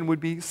definition would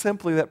be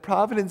simply that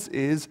providence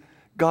is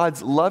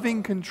God's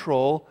loving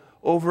control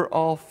over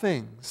all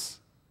things,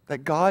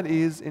 that God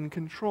is in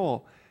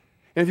control.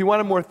 And if you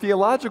want a more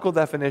theological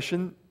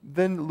definition,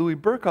 then Louis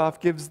Berkhoff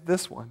gives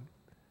this one.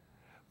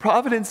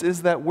 Providence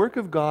is that work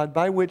of God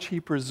by which he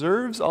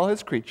preserves all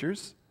his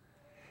creatures,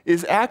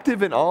 is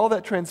active in all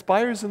that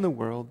transpires in the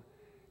world,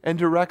 and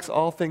directs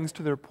all things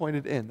to their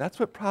appointed end. That's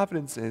what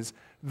providence is,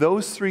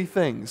 those three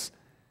things.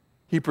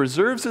 He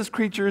preserves his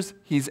creatures,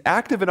 he's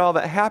active in all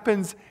that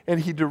happens,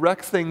 and he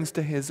directs things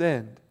to his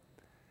end.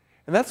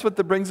 And that's what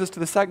brings us to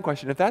the second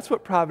question. If that's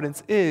what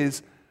providence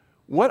is,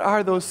 what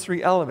are those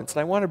three elements?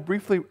 And I want to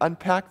briefly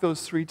unpack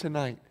those three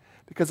tonight,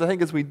 because I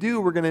think as we do,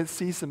 we're going to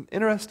see some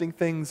interesting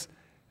things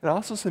and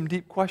also some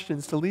deep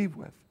questions to leave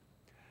with.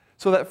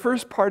 So that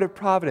first part of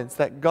providence,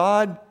 that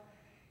God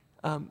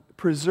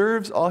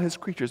preserves all his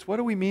creatures, what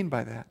do we mean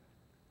by that?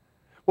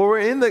 Well, we're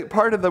in the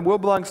part of the will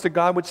belongs to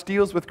God which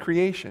deals with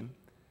creation.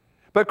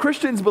 But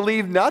Christians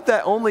believe not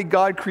that only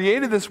God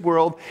created this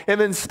world and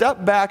then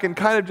stepped back and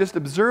kind of just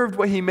observed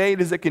what he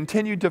made as it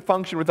continued to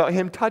function without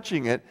him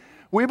touching it.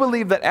 We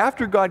believe that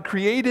after God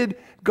created,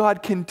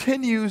 God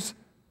continues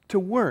to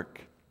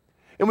work.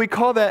 And we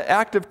call that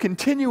act of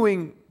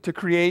continuing to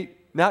create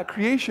not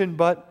creation,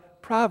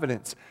 but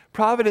providence.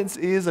 Providence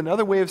is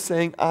another way of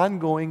saying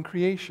ongoing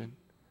creation.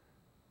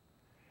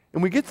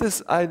 And we get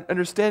this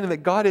understanding that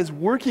God is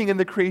working in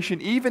the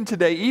creation even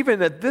today,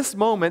 even at this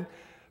moment,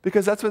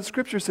 because that's what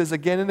Scripture says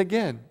again and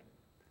again.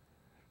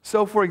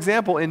 So, for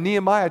example, in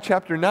Nehemiah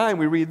chapter 9,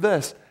 we read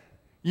this: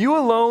 "You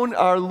alone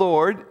are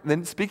Lord,"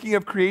 then speaking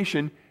of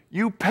creation,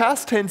 "you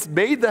past tense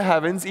made the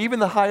heavens, even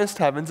the highest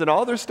heavens, and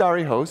all their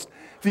starry host,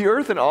 the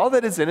earth and all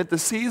that is in it, the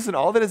seas and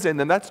all that is in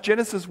them." That's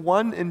Genesis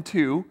 1 and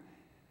 2.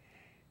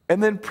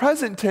 And then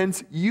present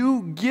tense,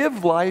 "you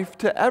give life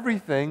to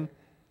everything,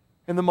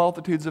 and the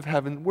multitudes of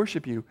heaven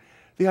worship you."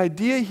 The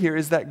idea here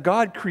is that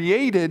God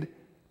created,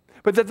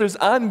 but that there's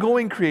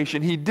ongoing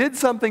creation. He did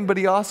something, but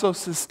he also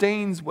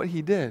sustains what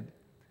he did.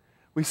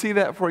 We see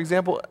that, for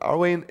example, our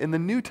way in the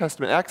New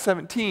Testament, Acts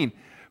 17.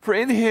 "For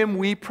in him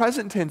we,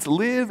 present tense,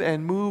 live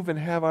and move and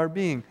have our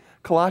being."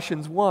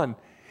 Colossians 1.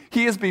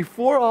 "He is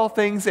before all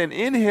things, and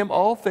in him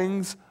all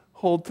things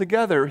hold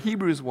together."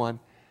 Hebrews 1.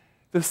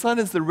 "The Son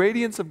is the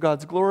radiance of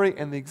God's glory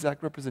and the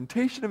exact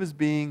representation of his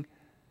being,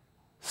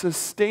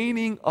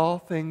 sustaining all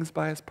things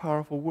by his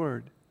powerful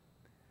word."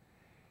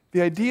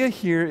 The idea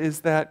here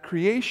is that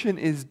creation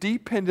is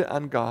dependent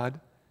on God,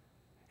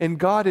 and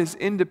God is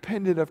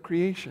independent of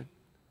creation.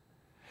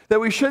 That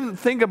we shouldn't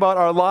think about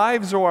our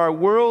lives or our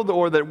world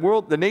or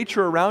the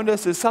nature around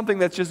us as something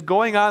that's just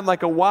going on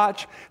like a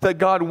watch that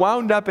God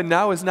wound up and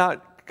now is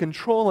not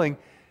controlling.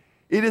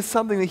 It is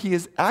something that he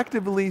is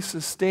actively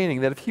sustaining,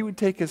 that if he would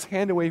take his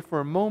hand away for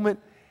a moment,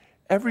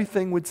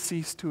 everything would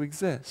cease to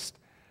exist.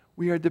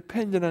 We are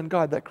dependent on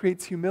God. That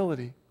creates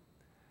humility,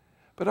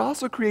 but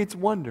also creates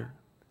wonder.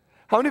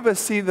 How many of us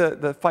see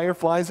the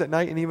fireflies at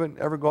night and even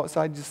ever go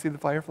outside and just see the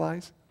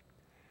fireflies?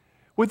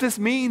 What this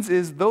means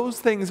is those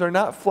things are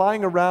not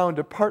flying around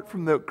apart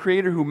from the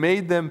Creator who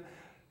made them,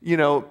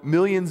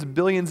 millions,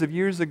 billions of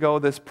years ago,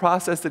 this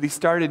process that he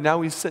started,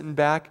 now he's sitting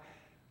back.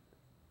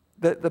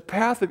 That the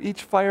path of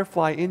each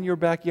firefly in your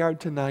backyard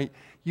tonight,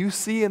 you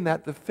see in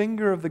that the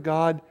finger of the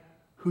God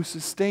who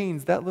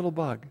sustains that little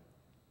bug.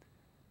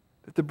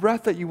 That the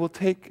breath that you will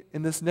take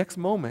in this next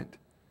moment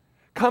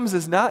comes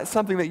as not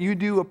something that you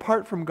do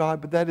apart from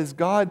God, but that is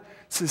God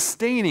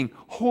sustaining,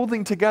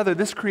 holding together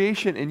this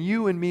creation, and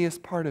you and me as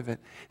part of it.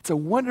 It's a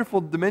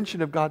wonderful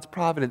dimension of God's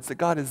providence, that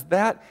God is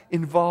that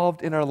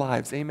involved in our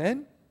lives.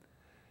 Amen?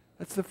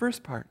 That's the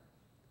first part.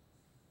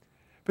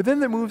 But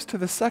then there moves to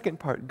the second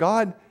part.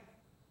 God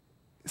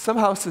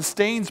somehow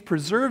sustains,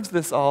 preserves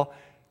this all,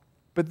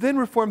 but then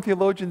Reformed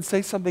theologians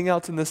say something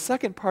else, and the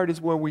second part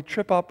is where we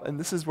trip up, and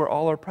this is where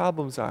all our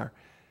problems are.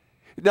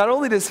 Not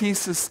only does he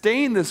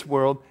sustain this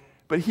world,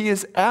 but he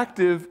is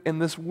active in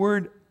this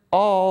word,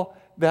 all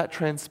that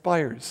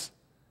transpires.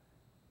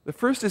 The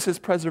first is his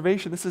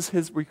preservation. This is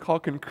his, we call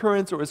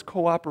concurrence or his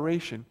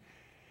cooperation.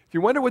 If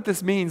you wonder what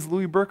this means,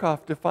 Louis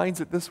Berkhoff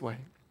defines it this way: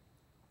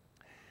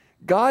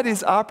 God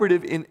is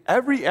operative in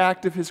every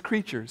act of his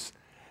creatures,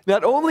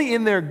 not only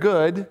in their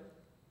good,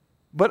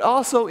 but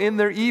also in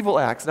their evil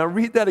acts. Now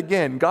read that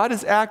again. God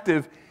is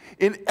active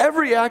in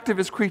every act of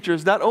his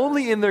creatures, not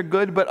only in their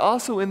good, but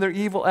also in their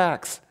evil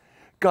acts.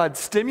 God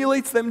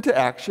stimulates them to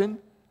action,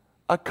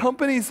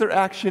 accompanies their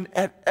action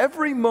at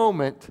every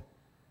moment,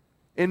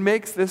 and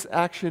makes this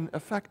action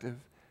effective.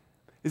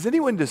 Is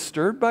anyone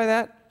disturbed by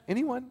that?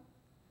 Anyone?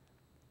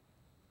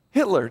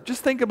 Hitler.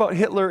 Just think about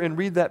Hitler and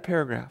read that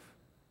paragraph.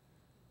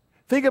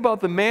 Think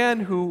about the man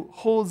who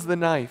holds the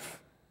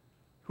knife,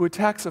 who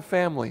attacks a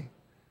family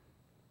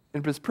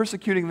and is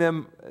persecuting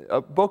them,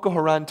 a Boko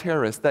Haram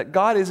terrorist, that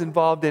God is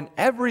involved in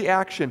every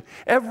action,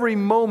 every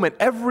moment,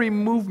 every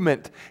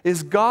movement.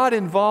 Is God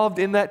involved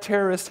in that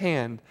terrorist's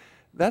hand?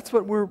 That's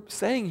what we're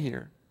saying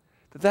here.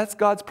 That's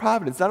God's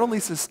providence, not only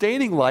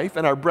sustaining life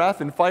and our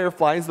breath and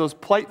fireflies, those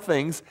polite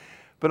things,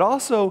 but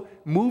also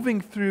moving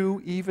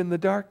through even the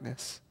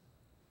darkness.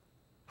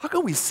 How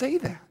can we say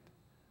that?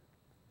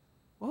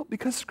 Well,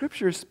 because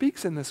Scripture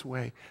speaks in this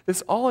way,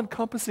 this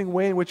all-encompassing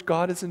way in which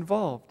God is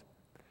involved.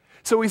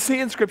 So we see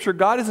in Scripture,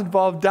 God is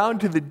involved down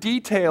to the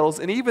details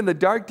and even the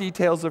dark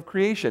details of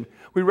creation.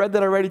 We read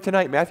that already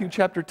tonight, Matthew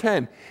chapter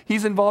 10.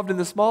 He's involved in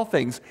the small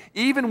things.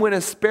 Even when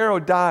a sparrow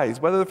dies,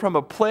 whether from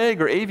a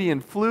plague or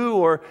avian flu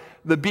or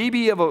the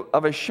BB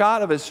of a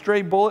shot of a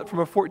stray bullet from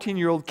a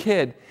 14-year-old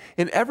kid,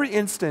 in every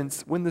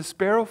instance, when the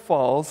sparrow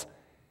falls,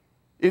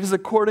 it is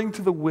according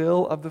to the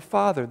will of the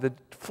Father. The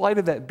flight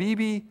of that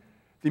BB,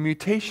 the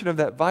mutation of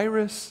that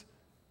virus,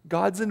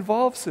 God's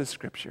involved, says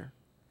Scripture.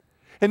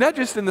 And not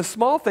just in the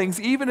small things,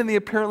 even in the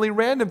apparently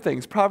random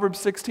things. Proverbs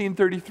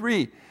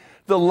 16:33,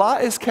 the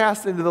lot is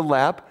cast into the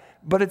lap,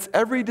 but its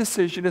every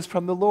decision is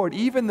from the Lord.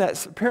 Even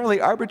that apparently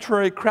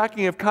arbitrary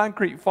cracking of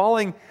concrete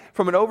falling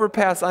from an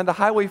overpass onto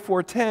Highway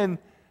 410,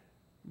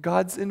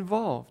 God's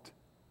involved.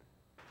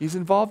 He's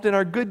involved in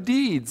our good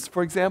deeds.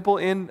 For example,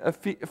 in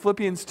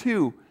Philippians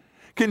 2,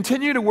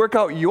 continue to work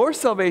out your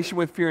salvation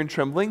with fear and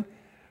trembling,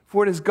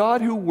 for it is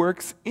God who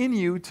works in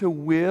you to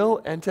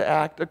will and to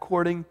act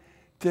according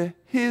to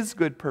his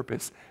good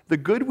purpose. The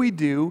good we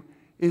do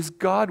is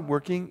God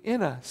working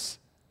in us.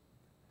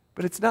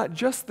 But it's not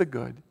just the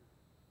good,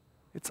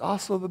 it's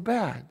also the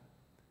bad.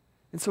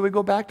 And so we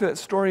go back to that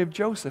story of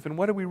Joseph, and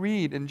what do we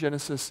read in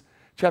Genesis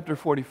chapter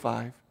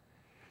 45?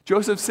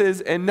 Joseph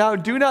says, "And now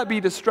do not be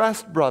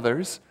distressed,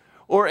 brothers,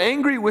 or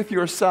angry with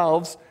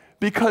yourselves,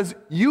 because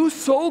you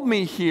sold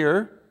me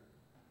here,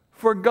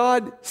 for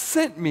God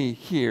sent me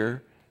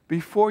here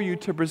before you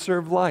to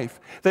preserve life."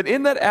 That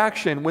in that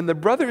action, when the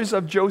brothers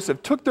of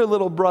Joseph took their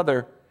little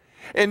brother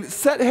and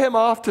set him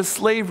off to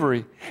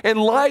slavery and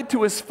lied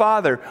to his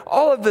father,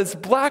 all of this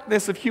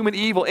blackness of human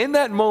evil, in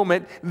that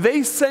moment,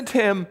 they sold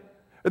him,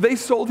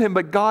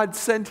 but God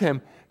sent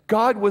him.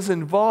 God was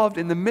involved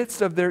in the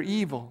midst of their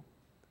evil.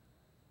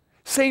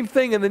 Same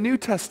thing in the New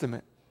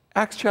Testament,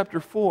 Acts chapter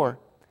 4.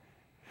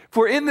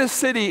 "For in this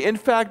city, in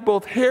fact,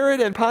 both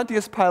Herod and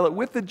Pontius Pilate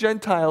with the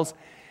Gentiles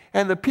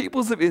and the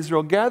peoples of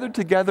Israel gathered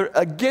together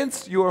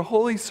against your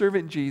holy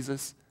servant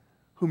Jesus,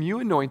 whom you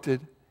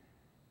anointed,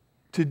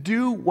 to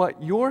do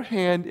what your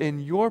hand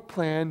and your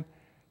plan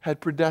had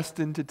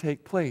predestined to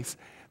take place."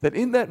 That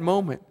in that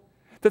moment,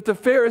 that the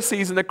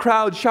Pharisees and the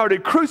crowd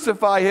shouted,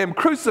 "Crucify him,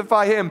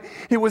 crucify him."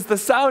 It was the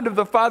sound of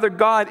the Father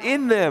God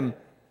in them,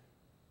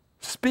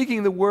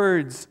 speaking the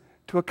words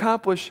to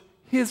accomplish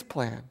his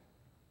plan.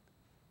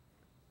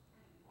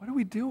 What do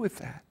we do with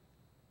that?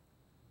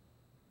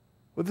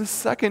 Well, this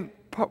second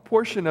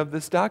portion of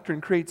this doctrine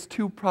creates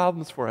two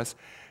problems for us.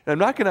 And I'm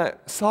not going to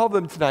solve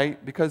them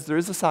tonight because there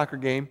is a soccer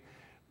game,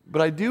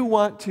 but I do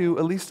want to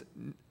at least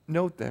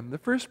note them. The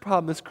first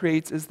problem this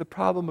creates is the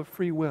problem of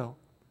free will.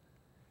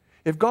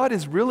 If God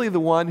is really the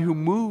one who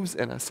moves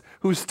in us,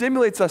 who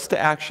stimulates us to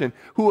action,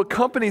 who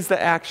accompanies the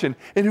action,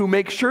 and who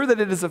makes sure that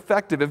it is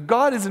effective, if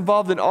God is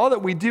involved in all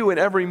that we do in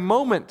every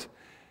moment,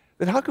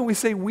 then how can we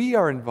say we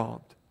are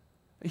involved?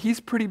 He's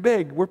pretty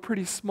big, we're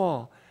pretty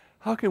small.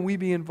 How can we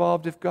be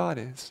involved if God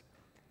is?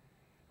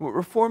 What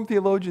Reformed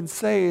theologians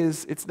say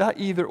is it's not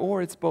either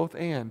or, it's both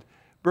and.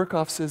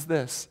 Berkhoff says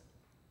this: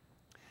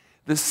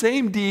 the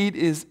same deed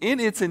is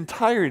in its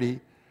entirety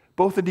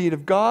both a deed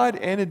of God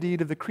and a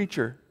deed of the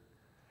creature.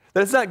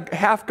 That it's not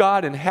half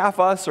God and half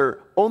us,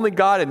 or only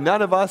God and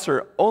none of us,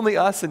 or only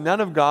us and none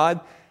of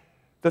God.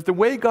 That the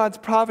way God's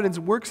providence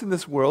works in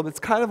this world, it's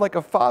kind of like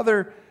a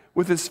father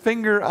with his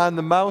finger on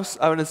the mouse,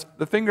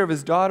 the finger of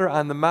his daughter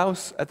on the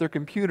mouse at their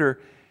computer,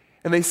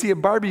 and they see a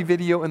Barbie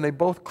video and they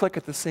both click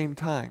at the same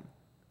time.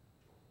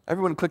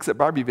 Everyone clicks at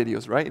Barbie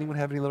videos, right? Anyone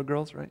have any little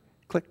girls, right?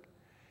 Click.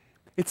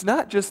 It's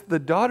not just the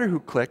daughter who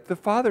clicked, the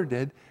father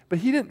did, but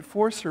he didn't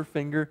force her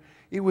finger.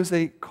 It was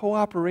a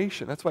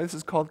cooperation. That's why this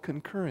is called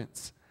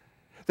concurrence.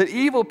 That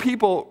evil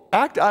people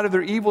act out of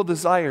their evil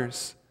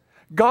desires.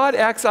 God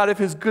acts out of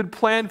his good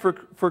plan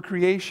for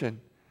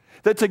creation.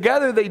 That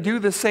together they do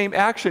the same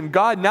action.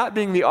 God not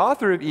being the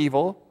author of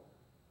evil,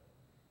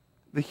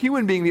 the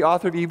human being the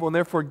author of evil and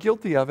therefore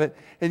guilty of it,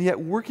 and yet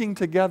working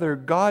together,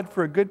 God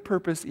for a good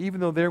purpose, even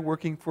though they're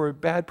working for a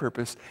bad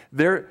purpose.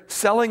 They're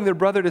selling their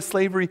brother to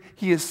slavery.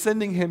 He is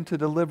sending him to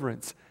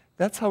deliverance.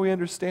 That's how we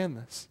understand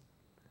this.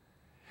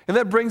 And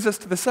that brings us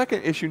to the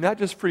second issue, not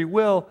just free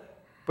will,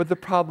 but the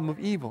problem of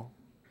evil.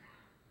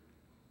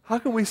 How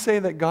can we say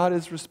that God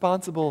is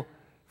responsible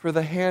for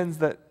the hands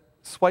that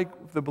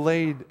swipe the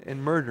blade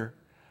and murder?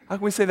 How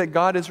can we say that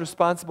God is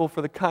responsible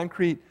for the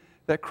concrete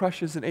that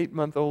crushes an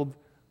 8-month-old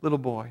little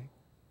boy?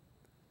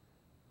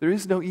 There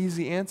is no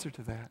easy answer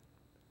to that.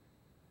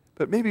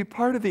 But maybe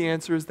part of the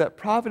answer is that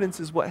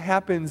providence is what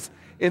happens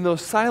in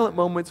those silent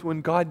moments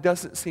when God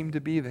doesn't seem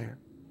to be there.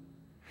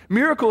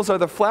 Miracles are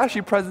the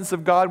flashy presence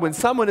of God when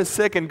someone is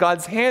sick and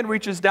God's hand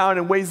reaches down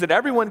in ways that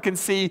everyone can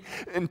see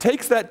and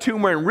takes that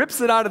tumor and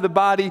rips it out of the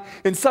body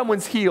and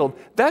someone's healed.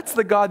 That's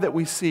the God that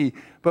we see.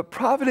 But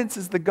providence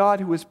is the God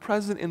who is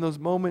present in those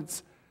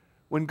moments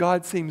when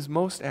God seems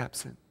most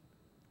absent.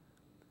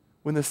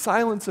 When the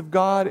silence of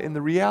God and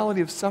the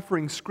reality of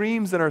suffering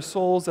screams in our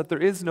souls that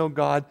there is no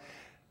God,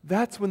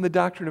 that's when the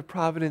doctrine of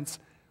providence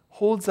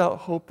holds out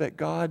hope that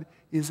God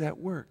is at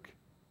work.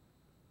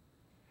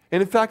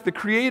 And in fact, the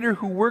Creator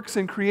who works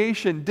in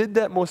creation did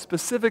that most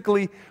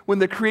specifically when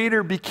the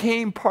Creator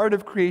became part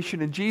of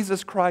creation in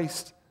Jesus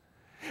Christ.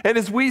 And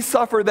as we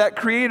suffer, that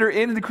Creator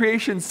in the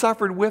creation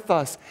suffered with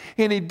us.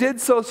 And He did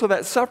so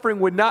that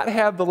suffering would not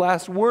have the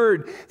last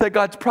word, that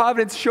God's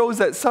providence shows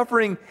that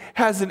suffering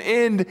has an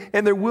end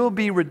and there will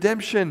be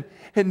redemption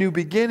and new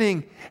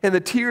beginning and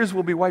the tears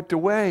will be wiped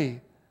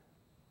away.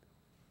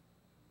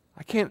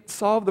 I can't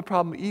solve the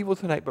problem of evil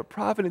tonight, but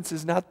providence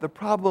is not the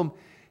problem.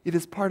 It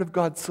is part of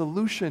God's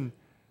solution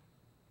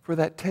for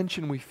that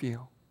tension we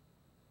feel.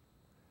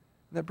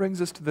 And that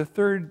brings us to the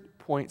third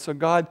point. So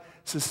God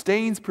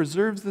sustains,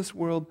 preserves this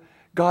world.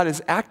 God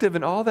is active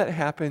in all that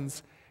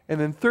happens. And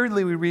then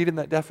thirdly, we read in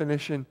that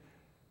definition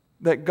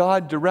that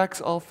God directs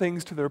all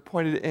things to their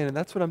appointed end. And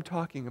that's what I'm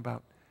talking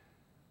about.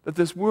 That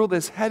this world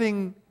is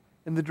heading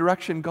in the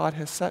direction God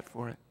has set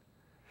for it.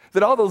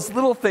 That all those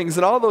little things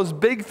and all those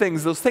big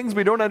things, those things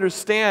we don't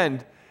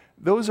understand,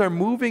 those are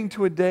moving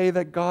to a day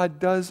that God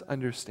does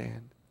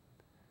understand.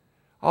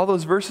 All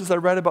those verses I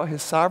read about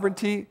His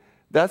sovereignty,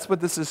 that's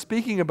what this is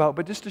speaking about.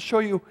 But just to show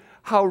you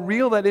how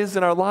real that is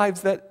in our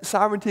lives, that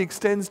sovereignty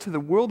extends to the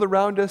world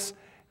around us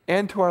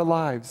and to our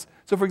lives.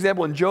 So for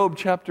example, in Job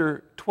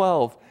chapter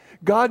 12,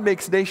 God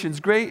makes nations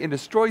great and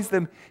destroys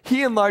them.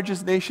 He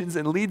enlarges nations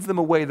and leads them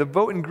away. The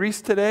vote in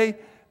Greece today,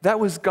 that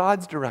was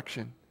God's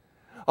direction.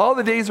 All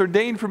the days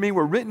ordained for me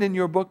were written in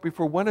your book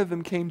before one of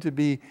them came to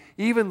be.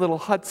 Even little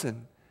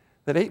Hudson,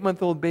 that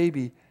 8-month-old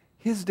baby,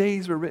 his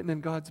days were written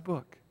in God's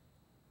book.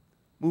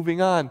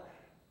 Moving on.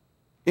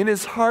 In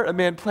his heart a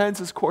man plans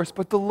his course,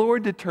 but the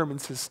Lord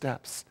determines his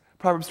steps.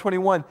 Proverbs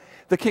 21,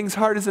 the king's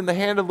heart is in the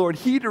hand of the Lord.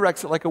 He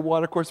directs it like a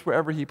watercourse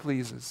wherever he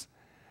pleases.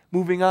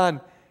 Moving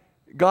on.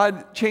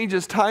 God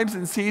changes times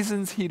and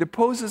seasons. He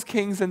deposes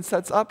kings and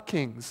sets up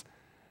kings.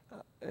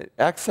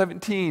 Acts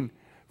 17,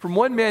 from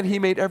one man he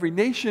made every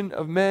nation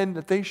of men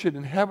that they should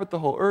inhabit the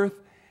whole earth,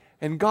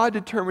 and God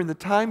determined the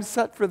times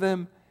set for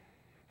them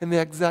and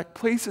the exact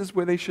places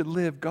where they should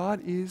live.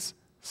 God is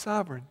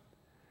sovereign.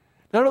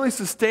 Not only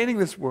sustaining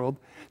this world,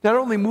 not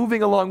only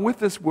moving along with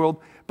this world,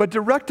 but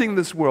directing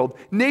this world,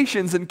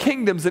 nations and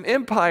kingdoms and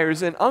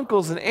empires and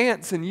uncles and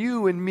aunts and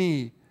you and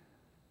me,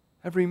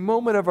 every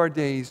moment of our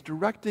days,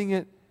 directing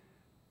it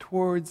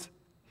towards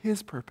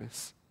His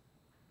purpose.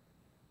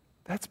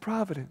 That's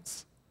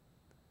providence.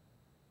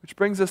 Which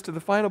brings us to the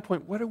final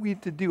point. What are we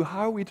to do?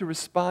 How are we to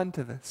respond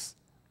to this?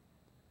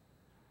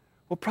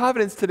 Well,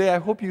 providence today, I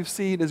hope you've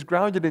seen, is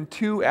grounded in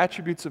two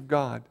attributes of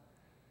God.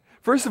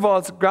 First of all,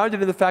 it's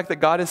grounded in the fact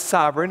that God is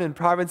sovereign, and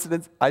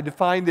providence I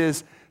defined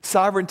as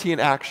sovereignty in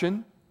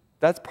action.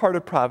 That's part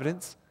of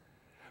providence.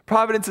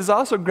 Providence is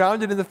also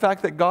grounded in the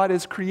fact that God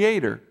is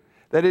creator,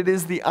 that it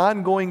is the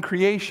ongoing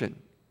creation.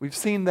 We've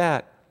seen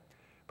that.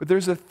 But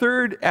there's a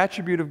third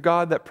attribute of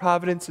God that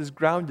providence is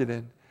grounded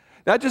in.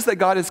 Not just that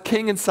God is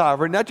king and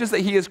sovereign, not just that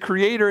He is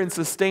creator and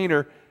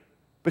sustainer,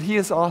 but He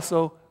is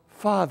also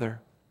Father.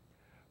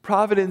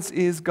 Providence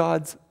is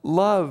God's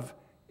love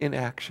in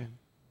action.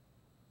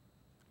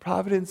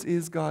 Providence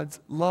is God's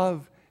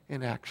love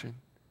in action.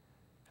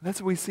 And that's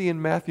what we see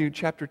in Matthew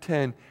chapter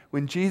 10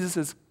 when Jesus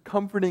is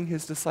comforting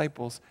His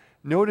disciples.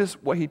 Notice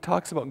what He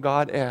talks about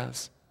God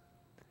as.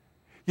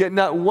 Yet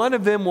not one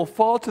of them will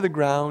fall to the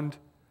ground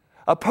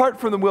apart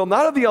from the will,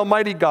 not of the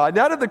Almighty God,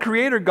 not of the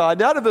Creator God,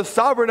 not of the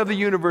Sovereign of the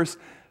universe,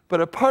 but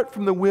apart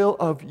from the will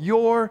of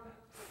your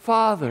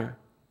Father.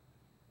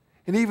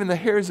 And even the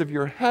hairs of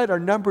your head are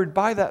numbered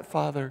by that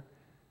Father.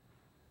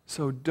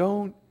 So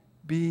don't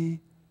be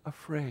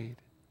afraid.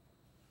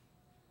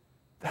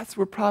 That's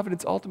where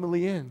providence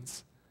ultimately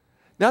ends.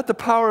 Not the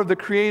power of the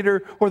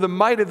Creator or the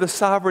might of the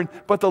Sovereign,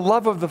 but the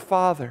love of the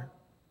Father.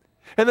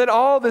 And that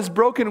all this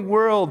broken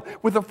world,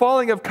 with the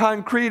falling of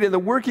concrete and the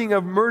working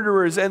of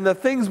murderers and the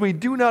things we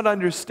do not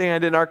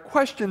understand and our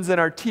questions and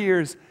our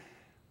tears,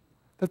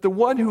 that the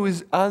one who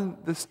is on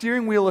the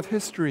steering wheel of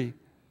history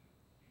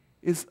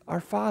is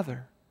our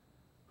Father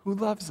who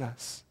loves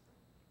us.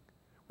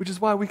 Which is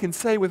why we can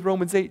say with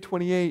Romans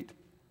 8:28,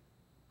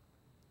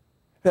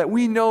 that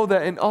we know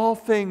that in all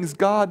things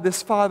God,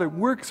 this Father,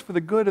 works for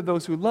the good of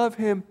those who love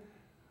Him,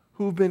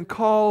 who've been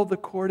called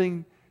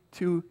according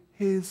to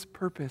His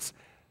purpose.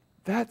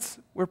 That's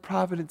where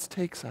providence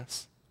takes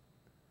us.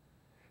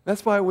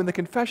 That's why when the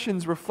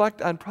confessions reflect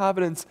on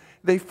providence,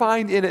 they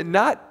find in it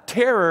not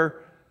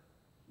terror,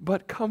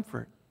 but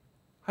comfort.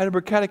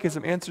 Heidelberg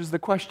Catechism answers the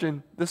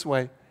question this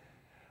way.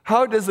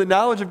 How does the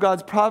knowledge of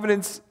God's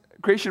providence,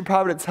 creation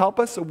providence, help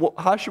us?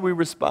 How should we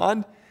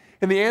respond?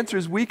 And the answer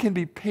is we can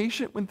be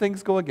patient when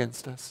things go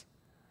against us,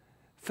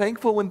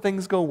 thankful when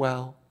things go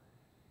well,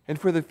 and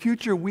for the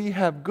future we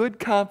have good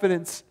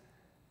confidence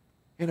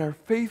in our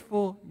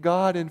faithful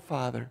God and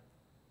Father,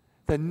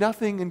 that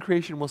nothing in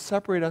creation will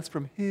separate us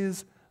from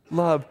His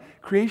love.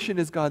 Creation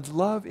is God's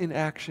love in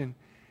action.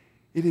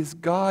 It is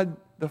God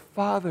the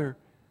Father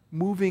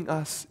moving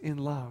us in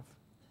love.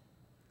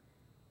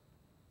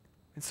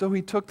 And so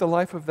He took the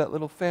life of that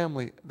little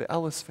family, the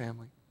Ellis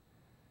family.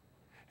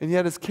 And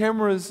yet as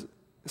cameras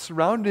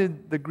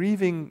surrounded the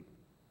grieving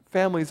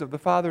families of the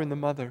father and the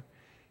mother,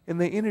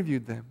 and they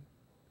interviewed them,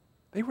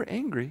 they were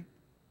angry.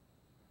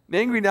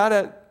 Angry not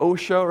at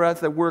OSHA or at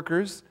the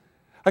workers,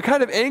 a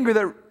kind of anger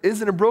that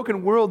is in a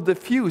broken world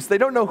diffuse. They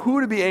don't know who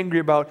to be angry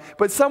about,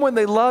 but someone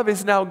they love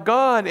is now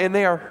gone and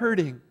they are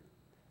hurting.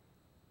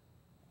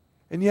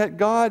 And yet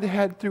God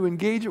had, through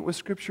engagement with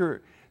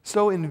Scripture,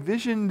 so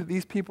envisioned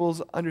these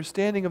people's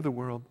understanding of the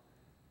world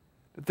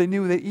that they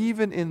knew that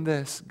even in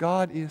this,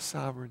 God is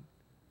sovereign.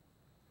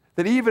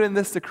 That even in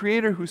this, the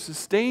Creator who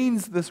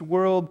sustains this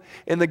world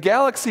and the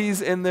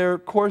galaxies in their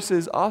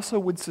courses also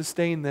would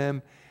sustain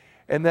them.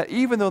 And that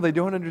even though they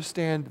don't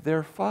understand,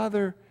 their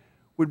Father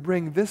would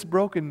bring this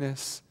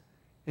brokenness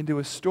into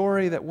a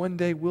story that one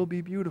day will be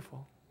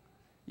beautiful,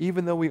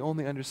 even though we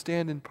only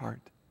understand in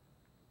part.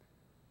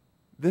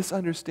 This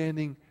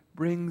understanding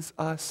brings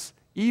us,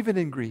 even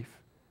in grief,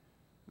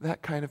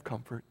 that kind of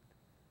comfort.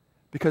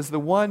 Because the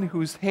one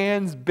whose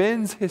hands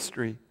bends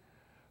history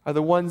are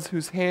the ones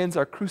whose hands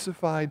are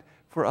crucified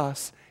for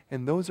us,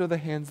 and those are the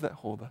hands that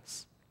hold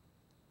us.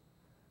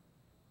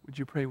 Would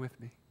you pray with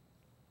me?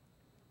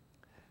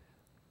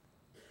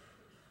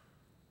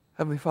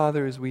 Heavenly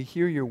Father, as we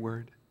hear your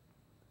word,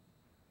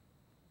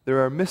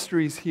 there are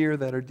mysteries here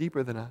that are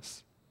deeper than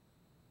us.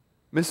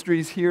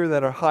 mysteries here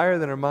that are higher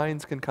than our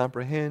minds can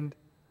comprehend,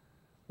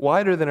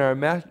 wider than our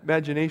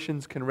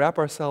imaginations can wrap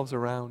ourselves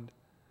around.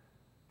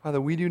 Father,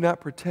 we do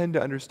not pretend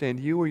to understand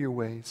you or your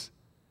ways.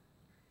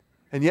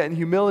 And yet in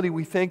humility,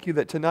 we thank you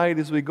that tonight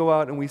as we go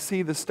out and we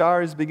see the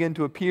stars begin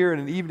to appear in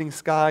an evening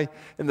sky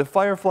and the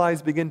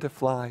fireflies begin to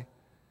fly,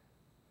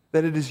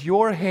 that it is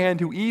your hand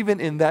who even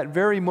in that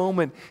very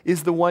moment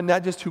is the one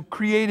not just who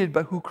created,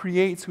 but who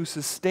creates, who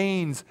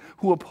sustains,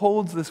 who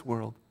upholds this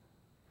world.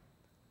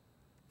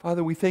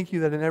 Father, we thank you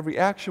that in every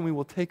action we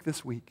will take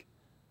this week,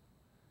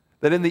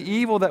 that in the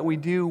evil that we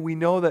do, we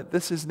know that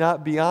this is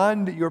not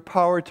beyond your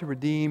power to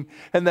redeem,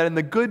 and that in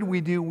the good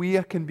we do,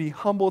 we can be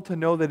humble to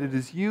know that it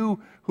is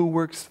you who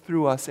works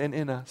through us and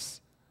in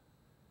us.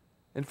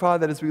 And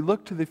Father, that as we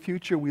look to the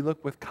future, we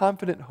look with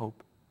confident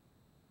hope,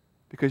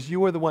 because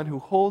you are the one who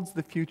holds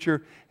the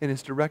future and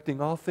is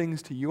directing all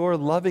things to your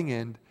loving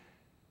end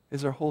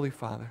as our Holy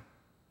Father.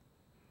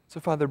 So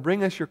Father,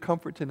 bring us your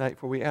comfort tonight,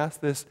 for we ask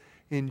this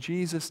in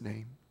Jesus'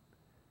 name.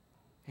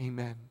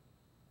 Amen.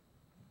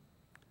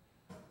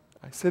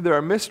 I said there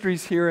are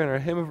mysteries here, and our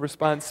hymn of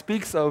response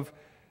speaks of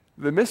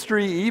the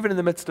mystery, even in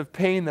the midst of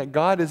pain, that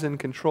God is in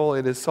control.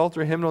 It is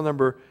Psalter hymnal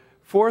number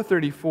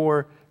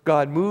 434,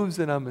 God Moves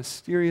in a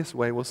Mysterious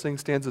Way. We'll sing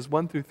stanzas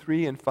 1 through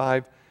 3 and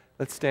 5.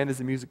 Let's stand as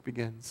the music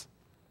begins.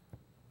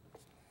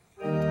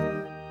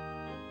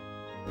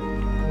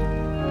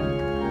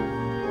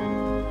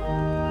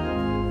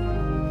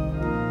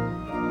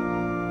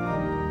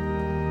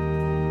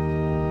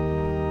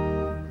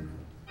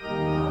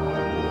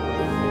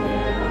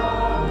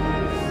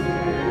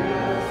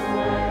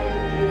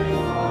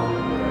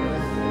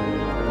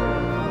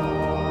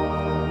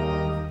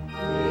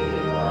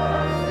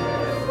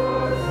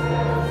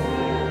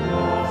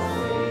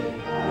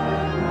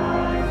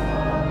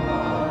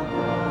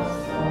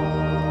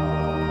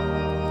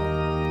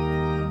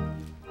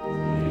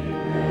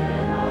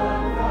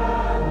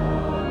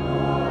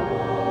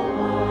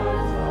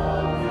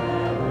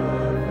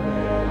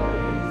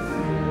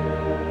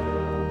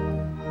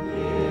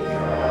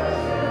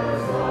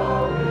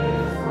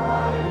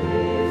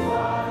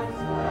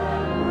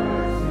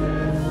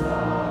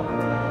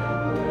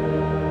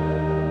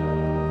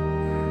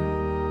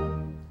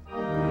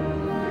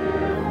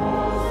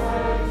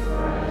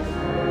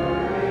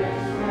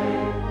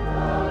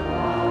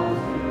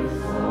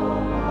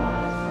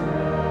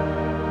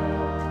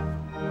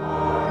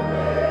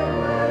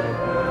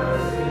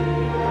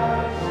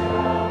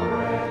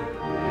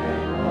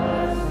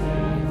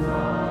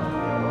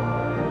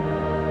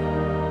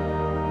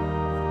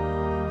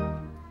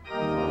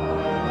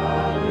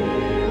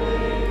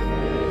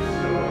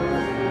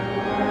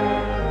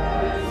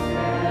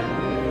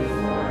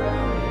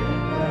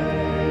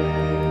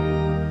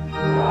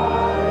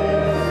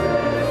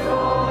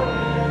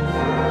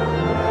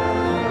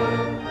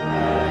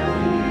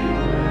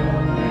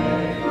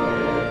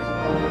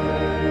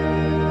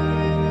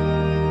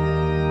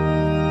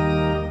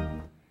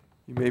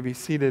 Be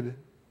seated.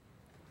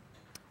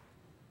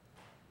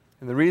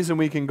 And the reason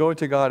we can go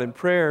to God in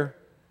prayer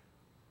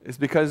is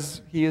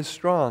because He is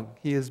strong,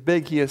 He is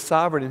big, He is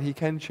sovereign, and He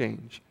can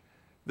change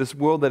this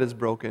world that is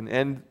broken.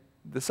 And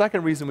the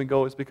second reason we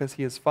go is because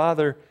He is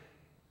Father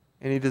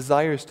and He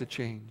desires to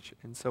change.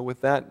 And so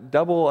with that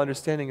double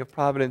understanding of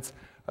providence,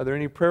 are there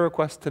any prayer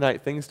requests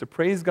tonight? Things to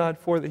praise God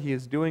for that He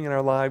is doing in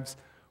our lives,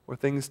 or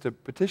things to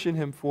petition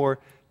Him for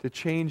to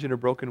change in a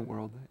broken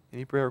world?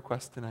 Any prayer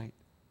requests tonight?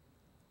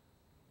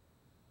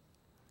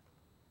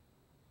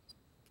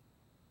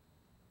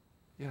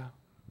 Yeah.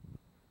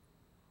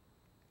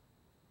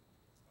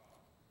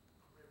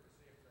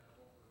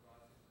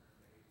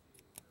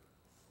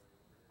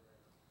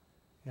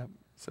 Yep.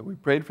 So we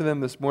prayed for them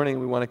this morning,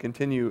 and we want to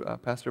continue.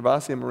 Pastor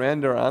Vasi and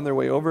Miranda are on their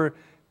way over.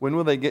 When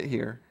will they get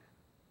here?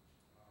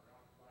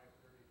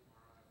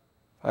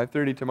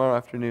 5:30 tomorrow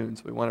afternoon.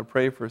 So we want to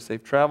pray for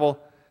safe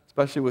travel,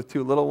 especially with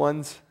 2 little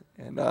ones.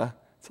 And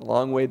it's a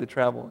long way to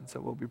travel, and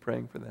so we'll be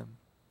praying for them.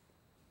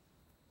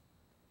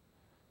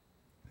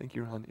 Thank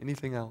you, Ron.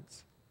 Anything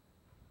else?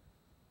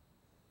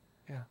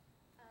 Yeah.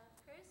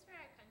 Prayers for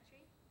our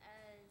country,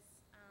 as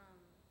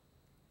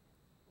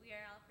we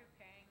are all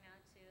preparing now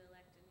to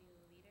elect a new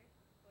leader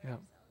for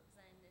ourselves,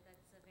 and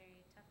that's a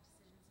very tough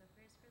decision. So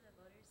prayers for the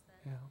voters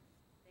that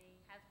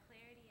they have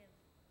clarity of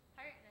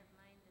heart and of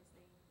mind as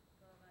they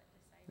go about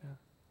deciding.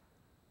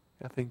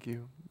 Yeah, thank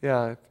you.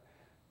 Yeah,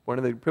 one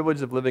of the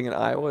privileges of living in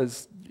Iowa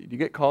is you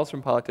get calls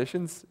from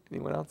politicians.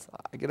 Anyone else?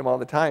 I get them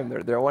all the time.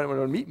 They're wanting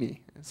to meet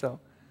me.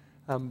 So,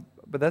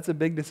 but that's a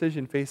big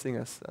decision facing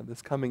us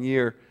this coming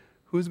year.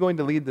 Who's going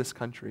to lead this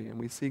country? And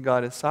we see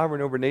God as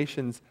sovereign over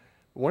nations.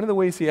 One of the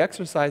ways He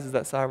exercises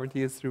that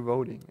sovereignty is through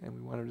voting. And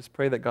we want to just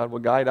pray that God will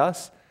guide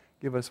us,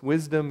 give us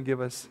wisdom, give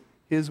us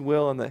His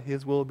will, and that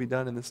His will be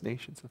done in this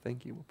nation. So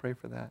thank you. We'll pray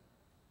for that.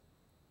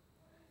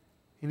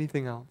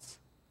 Anything else?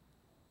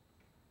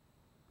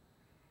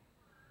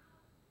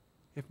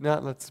 If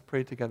not, let's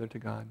pray together to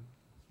God.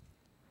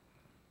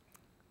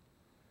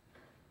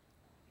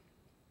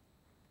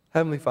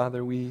 Heavenly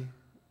Father, we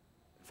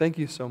thank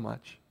you so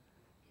much.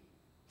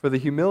 for the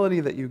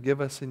humility that you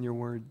give us in your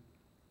word.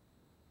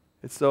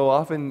 It's so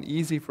often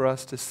easy for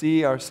us to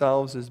see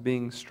ourselves as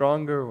being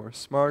stronger or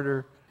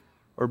smarter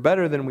or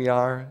better than we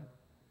are,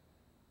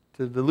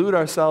 to delude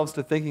ourselves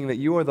to thinking that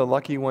you are the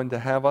lucky one to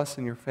have us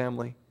in your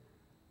family,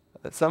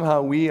 that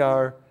somehow we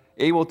are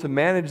able to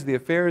manage the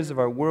affairs of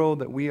our world,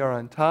 that we are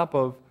on top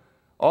of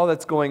all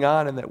that's going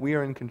on and that we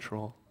are in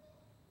control.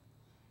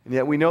 And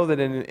yet we know that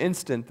in an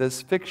instant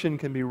this fiction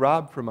can be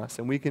robbed from us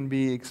and we can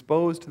be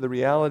exposed to the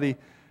reality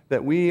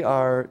that we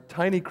are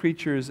tiny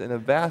creatures in a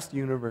vast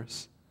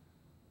universe,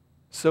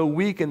 so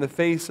weak in the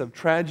face of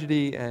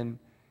tragedy and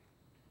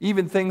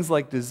even things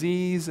like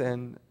disease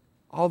and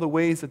all the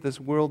ways that this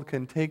world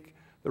can take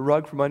the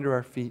rug from under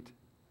our feet.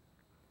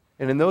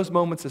 And in those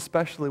moments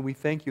especially, we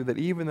thank you that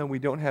even though we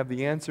don't have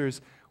the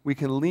answers, we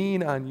can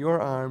lean on your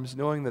arms,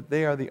 knowing that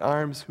they are the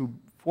arms who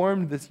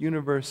formed this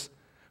universe,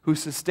 who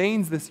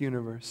sustains this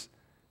universe,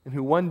 and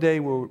who one day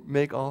will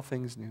make all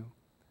things new.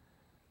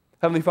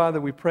 Heavenly Father,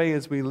 we pray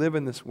as we live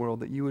in this world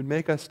that you would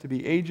make us to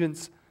be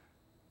agents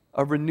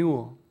of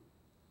renewal.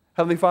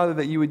 Heavenly Father,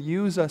 that you would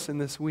use us in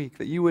this week,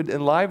 that you would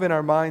enliven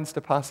our minds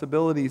to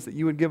possibilities, that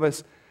you would give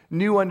us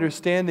new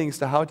understandings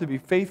to how to be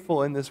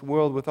faithful in this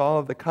world with all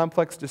of the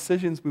complex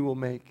decisions we will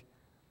make.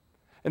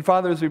 And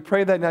Father, as we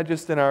pray that not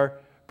just in our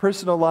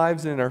personal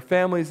lives and in our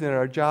families and in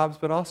our jobs,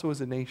 but also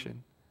as a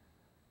nation,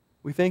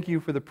 we thank you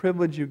for the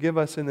privilege you give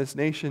us in this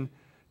nation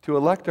to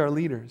elect our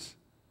leaders.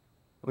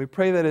 And we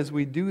pray that as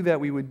we do that,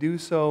 we would do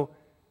so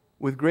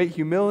with great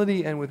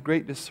humility and with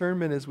great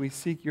discernment as we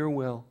seek your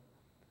will.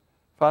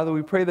 Father,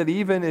 we pray that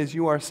even as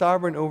you are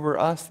sovereign over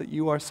us, that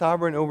you are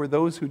sovereign over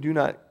those who do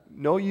not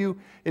know you,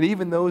 and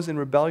even those in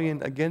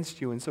rebellion against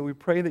you. And so we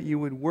pray that you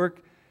would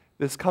work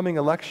this coming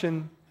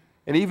election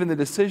and even the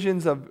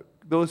decisions of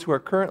those who are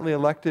currently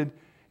elected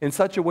in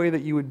such a way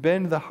that you would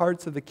bend the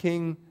hearts of the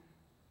king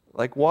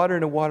like water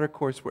in a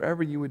watercourse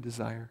wherever you would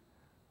desire,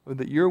 or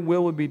that your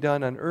will would be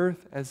done on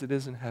earth as it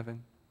is in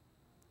heaven.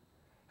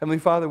 Heavenly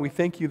Father, we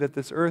thank you that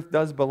this earth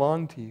does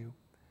belong to you.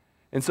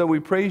 And so we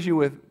praise you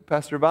with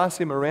Pastor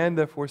Vasi and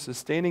Miranda for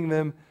sustaining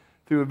them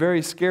through a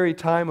very scary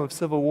time of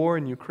civil war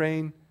in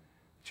Ukraine,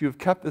 that you have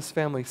kept this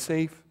family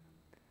safe.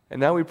 And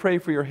now we pray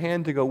for your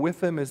hand to go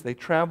with them as they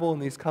travel in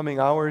these coming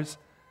hours.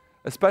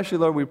 Especially,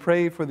 Lord, we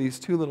pray for these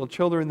two little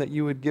children, that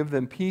you would give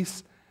them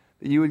peace,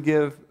 that you would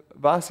give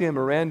Vasi and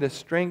Miranda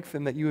strength,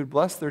 and that you would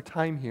bless their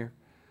time here.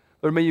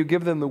 Lord, may you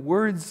give them the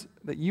words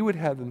that you would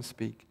have them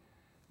speak.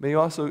 May you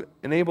also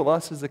enable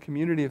us as a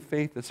community of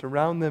faith to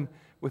surround them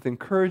with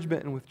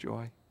encouragement and with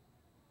joy.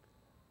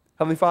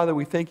 Heavenly Father,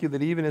 we thank you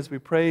that even as we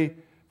pray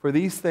for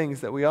these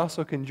things, that we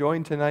also can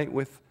join tonight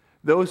with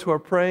those who are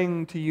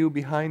praying to you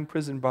behind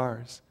prison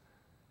bars.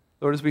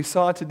 Lord, as we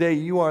saw today,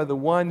 you are the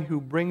one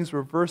who brings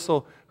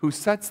reversal, who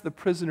sets the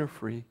prisoner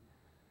free.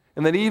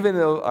 And that even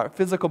though our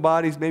physical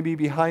bodies may be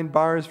behind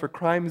bars for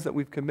crimes that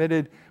we've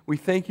committed, we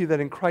thank you that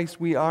in Christ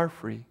we are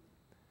free.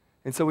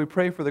 And so we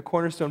pray for the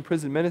Cornerstone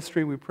Prison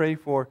Ministry. We pray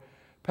for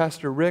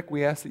Pastor Rick.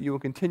 We ask that you will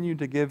continue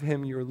to give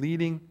him your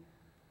leading.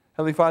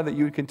 Heavenly Father, that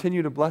you would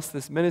continue to bless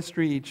this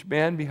ministry, each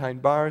man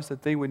behind bars,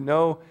 that they would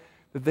know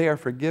that they are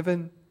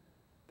forgiven,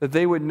 that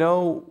they would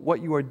know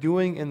what you are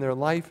doing in their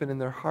life and in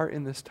their heart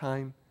in this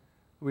time.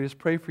 We just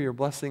pray for your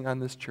blessing on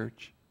this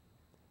church.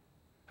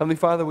 Heavenly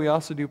Father, we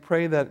also do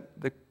pray that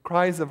the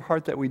cries of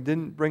heart that we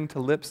didn't bring to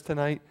lips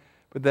tonight,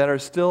 but that are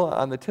still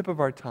on the tip of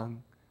our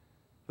tongue,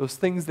 those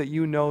things that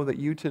you know, that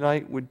you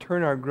tonight would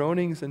turn our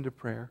groanings into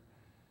prayer,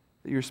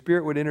 that your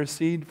Spirit would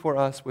intercede for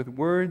us with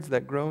words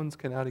that groans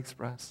cannot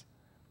express.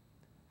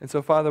 And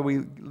so, Father, we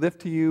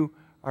lift to you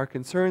our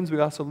concerns. We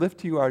also lift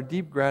to you our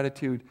deep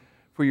gratitude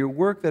for your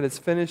work that is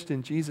finished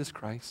in Jesus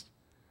Christ,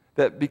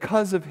 that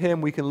because of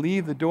him we can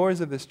leave the doors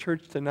of this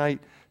church tonight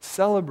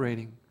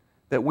celebrating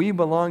that we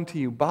belong to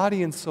you,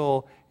 body and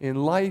soul, in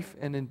life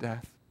and in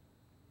death.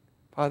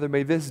 Father,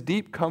 may this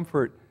deep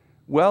comfort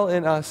well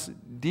in us,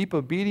 deep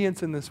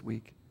obedience in this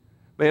week.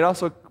 May it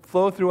also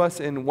flow through us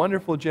in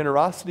wonderful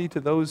generosity to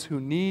those who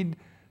need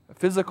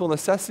physical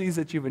necessities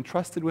that you've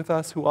entrusted with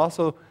us, who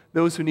also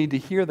those who need to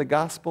hear the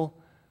gospel.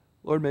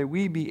 Lord, may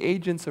we be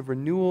agents of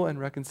renewal and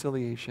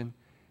reconciliation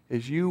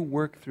as you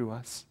work through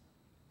us.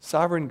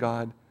 Sovereign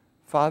God,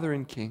 Father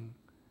and King,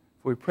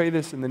 for we pray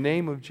this in the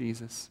name of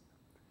Jesus.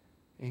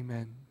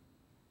 Amen.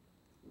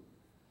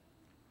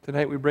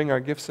 Tonight we bring our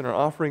gifts and our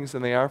offerings,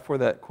 and they are for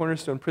that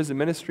Cornerstone Prison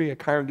Ministry, a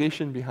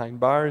congregation behind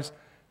bars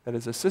that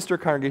is a sister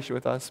congregation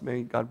with us.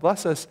 May God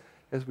bless us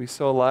as we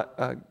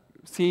sow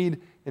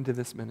seed into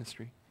this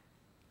ministry.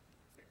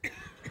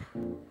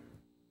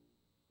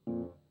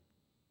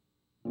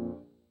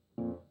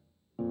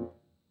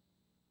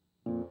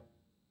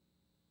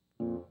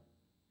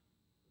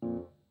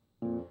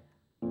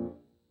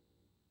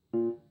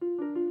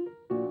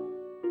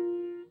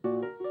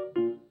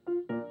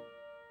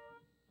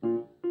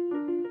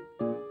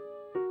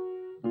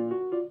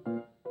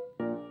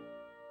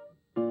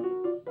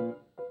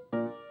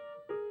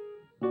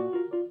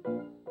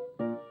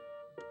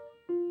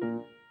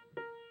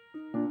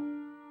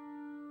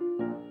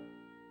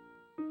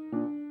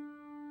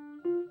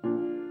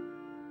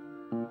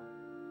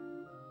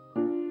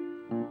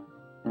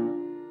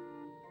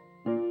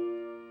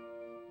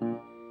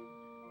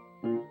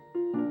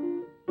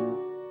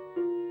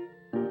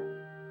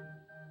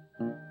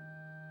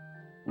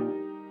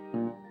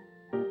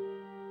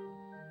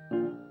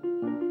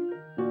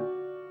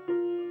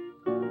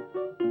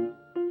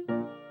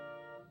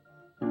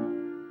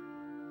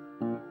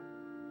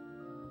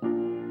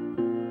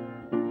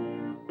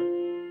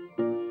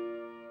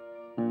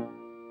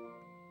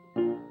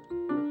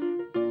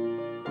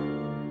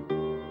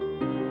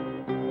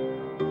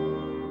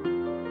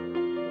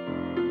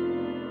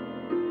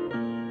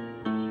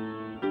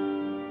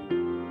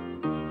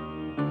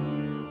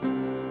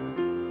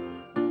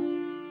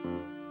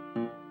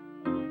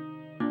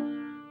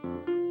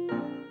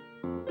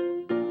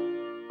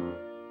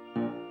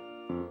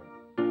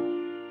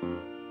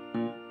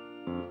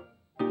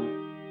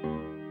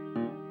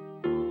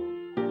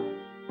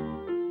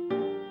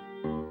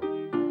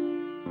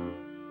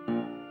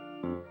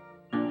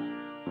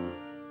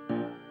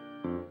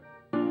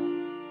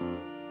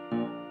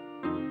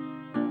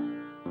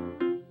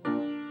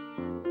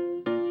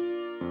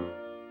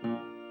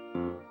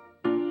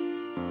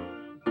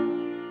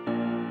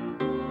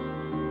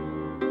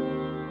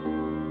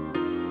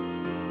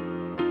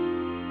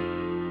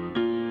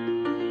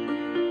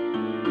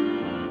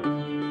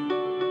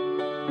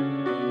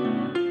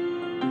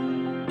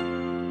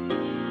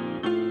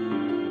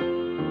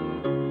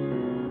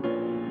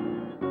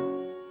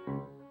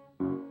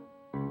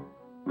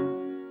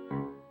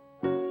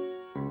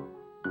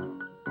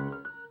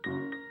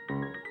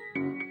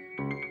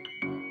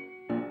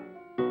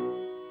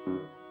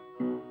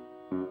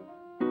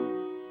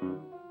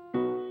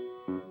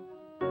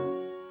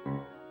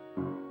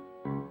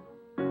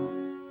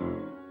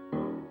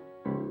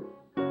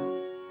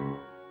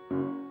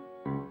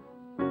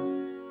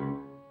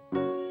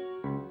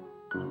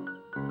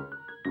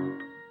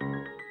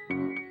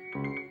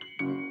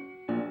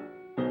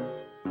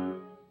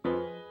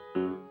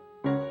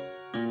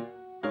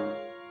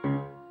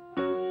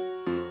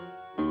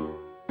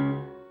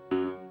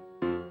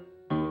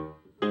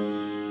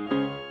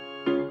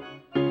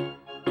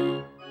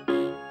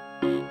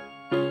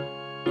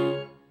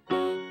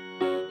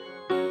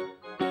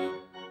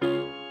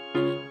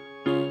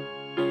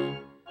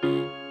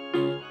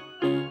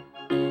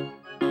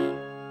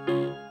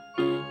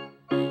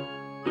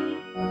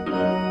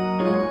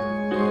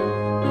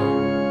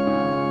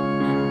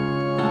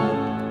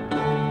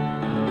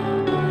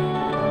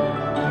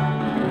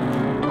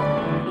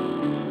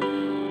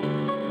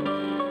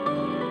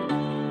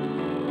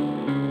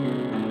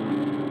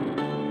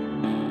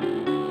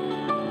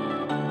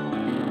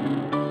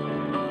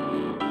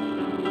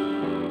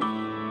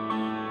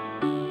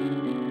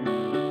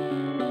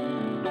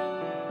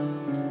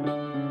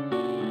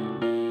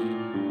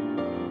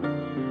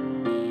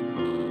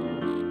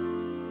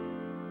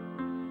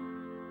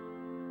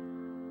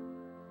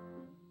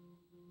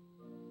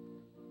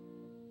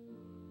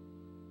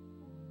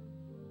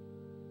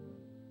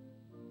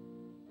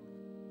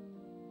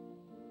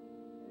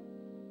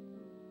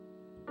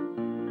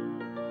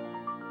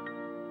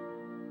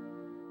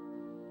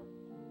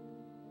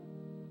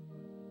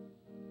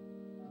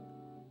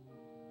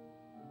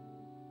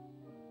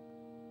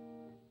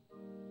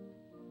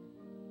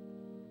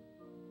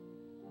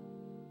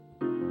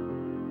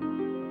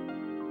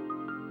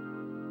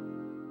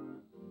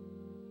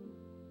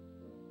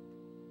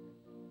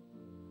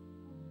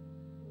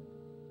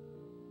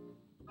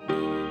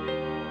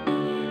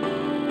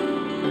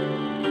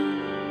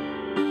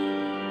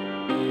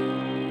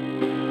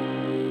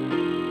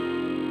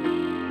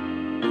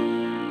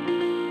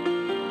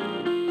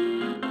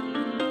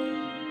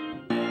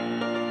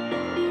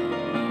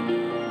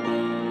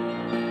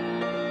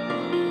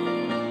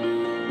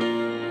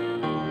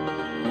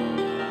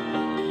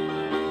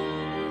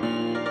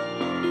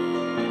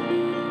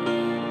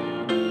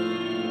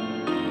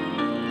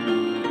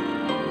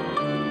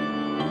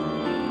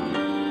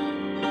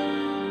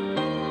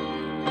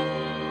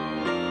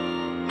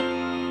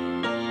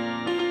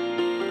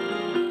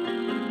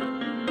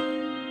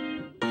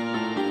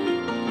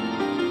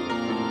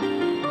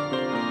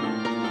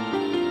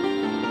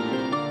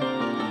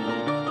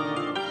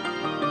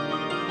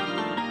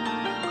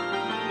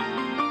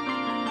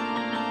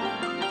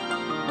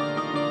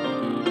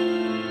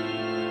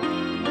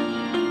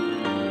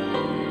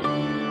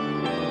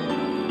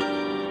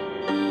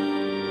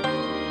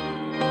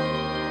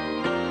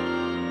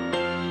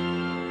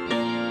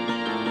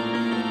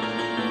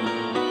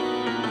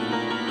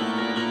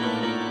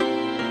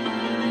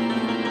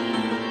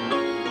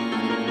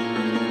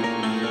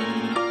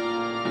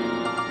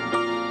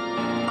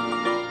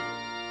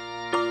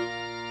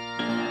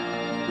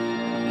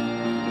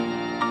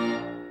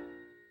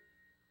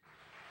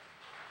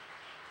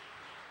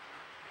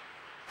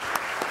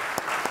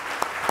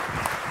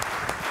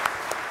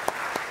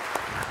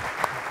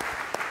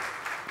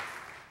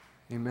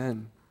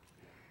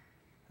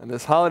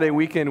 This holiday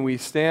weekend, we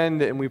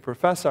stand and we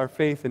profess our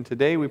faith, and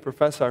today we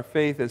profess our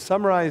faith as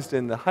summarized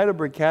in the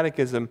Heidelberg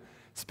Catechism,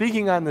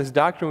 speaking on this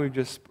doctrine we've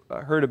just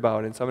heard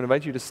about. And so I'm going to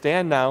invite you to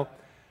stand now.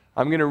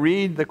 I'm going to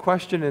read the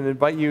question and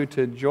invite you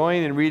to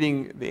join in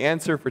reading the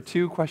answer for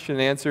two question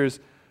and answers,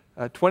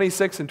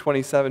 26 and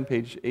 27,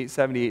 page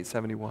 870,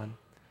 871.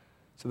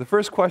 So the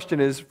first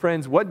question is,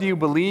 friends, what do you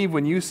believe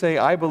when you say,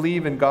 I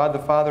believe in God the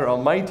Father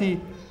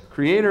Almighty,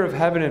 creator of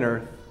heaven and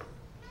earth,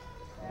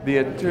 the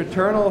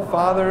eternal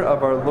Father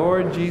of our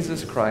Lord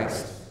Jesus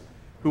Christ,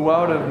 who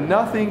out of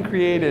nothing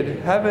created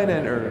heaven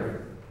and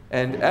earth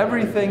and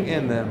everything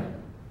in them,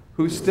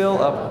 who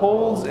still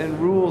upholds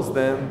and rules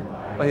them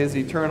by his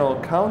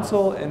eternal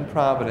counsel and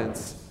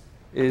providence,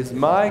 is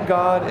my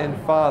God and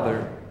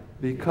Father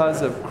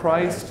because of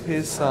Christ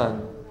his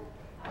Son.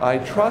 I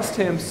trust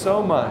him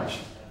so much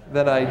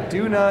that I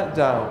do not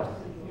doubt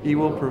he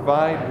will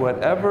provide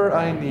whatever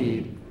I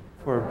need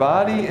for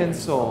body and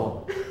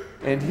soul,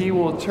 and he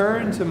will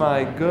turn to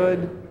my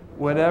good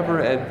whatever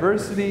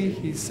adversity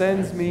he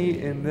sends me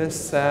in this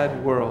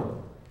sad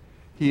world.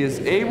 He is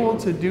able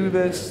to do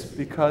this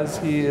because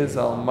he is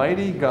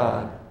Almighty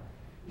God.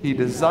 He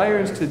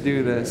desires to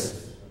do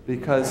this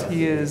because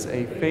he is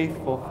a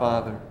faithful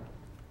Father.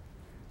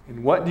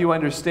 And what do you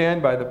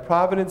understand by the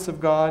providence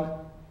of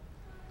God?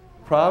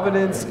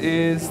 Providence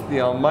is the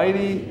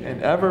almighty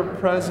and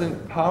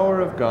ever-present power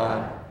of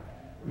God,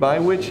 by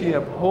which he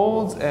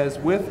upholds as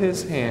with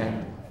his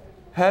hand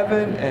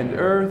heaven and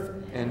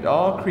earth and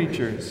all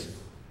creatures,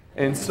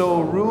 and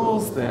so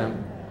rules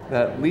them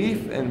that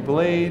leaf and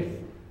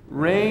blade,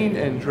 rain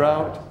and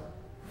drought,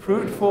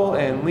 fruitful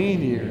and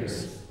lean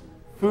years,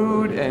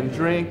 food and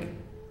drink,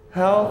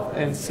 health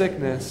and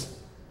sickness,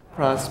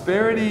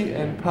 prosperity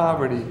and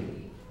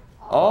poverty.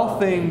 All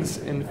things,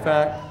 in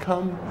fact,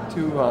 come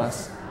to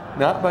us,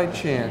 not by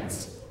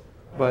chance,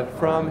 but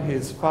from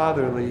his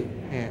fatherly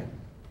hand.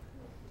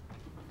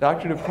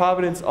 Doctrine of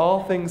providence,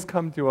 all things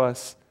come to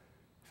us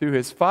through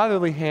his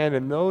fatherly hand,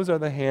 and those are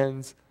the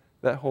hands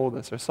that hold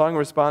us. Our song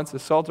response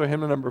is Psalter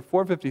hymn number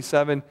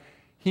 457.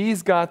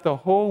 He's got the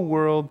whole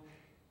world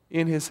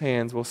in his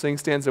hands. We'll sing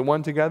stanza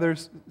 1 together.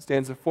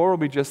 Stanza 4 will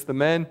be just the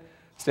men.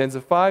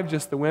 Stanza 5,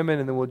 just the women,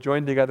 and then we'll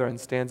join together on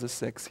stanza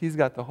 6. He's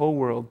got the whole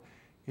world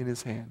in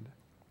his hand.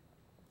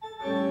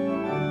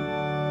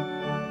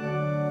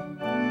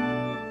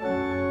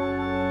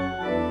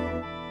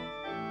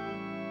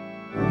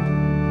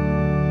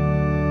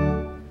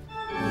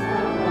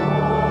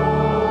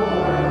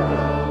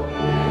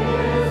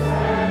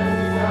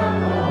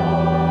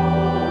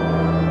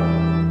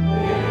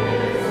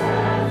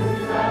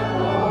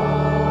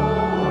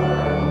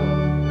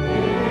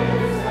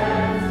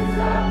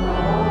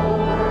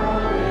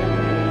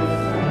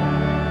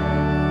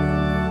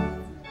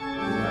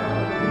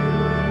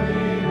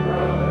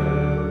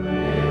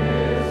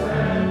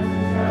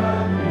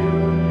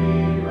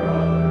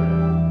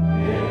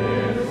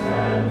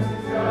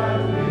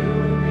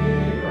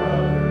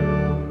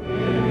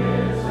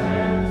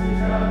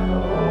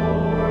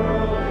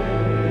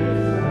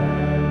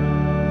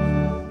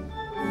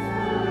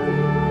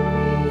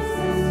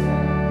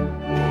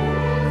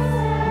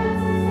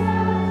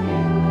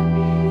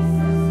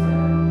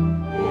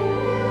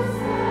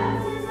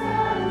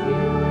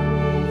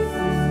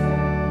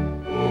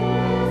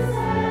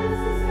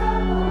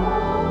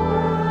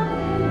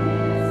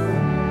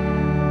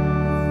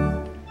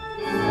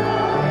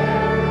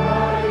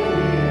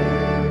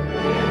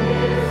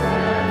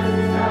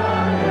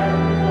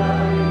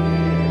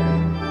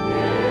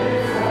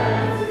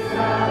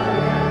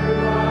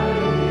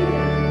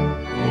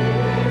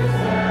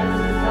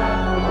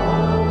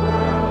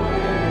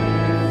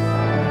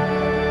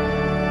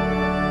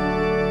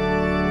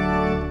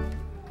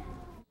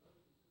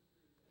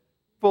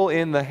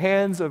 In the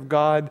hands of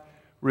God,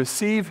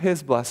 receive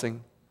his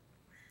blessing.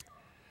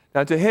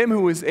 Now to him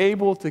who is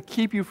able to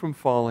keep you from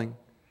falling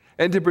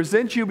and to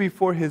present you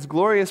before his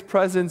glorious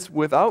presence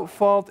without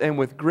fault and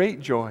with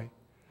great joy,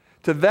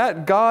 to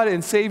that God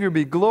and Savior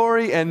be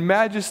glory and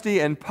majesty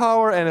and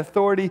power and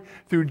authority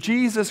through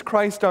Jesus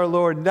Christ our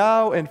Lord,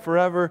 now and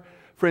forever.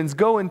 Friends,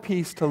 go in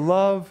peace to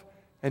love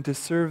and to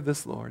serve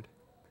this Lord.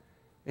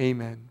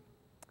 Amen.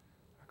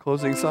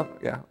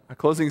 Our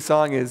closing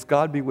song is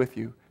God be with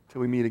you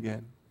till we meet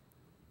again.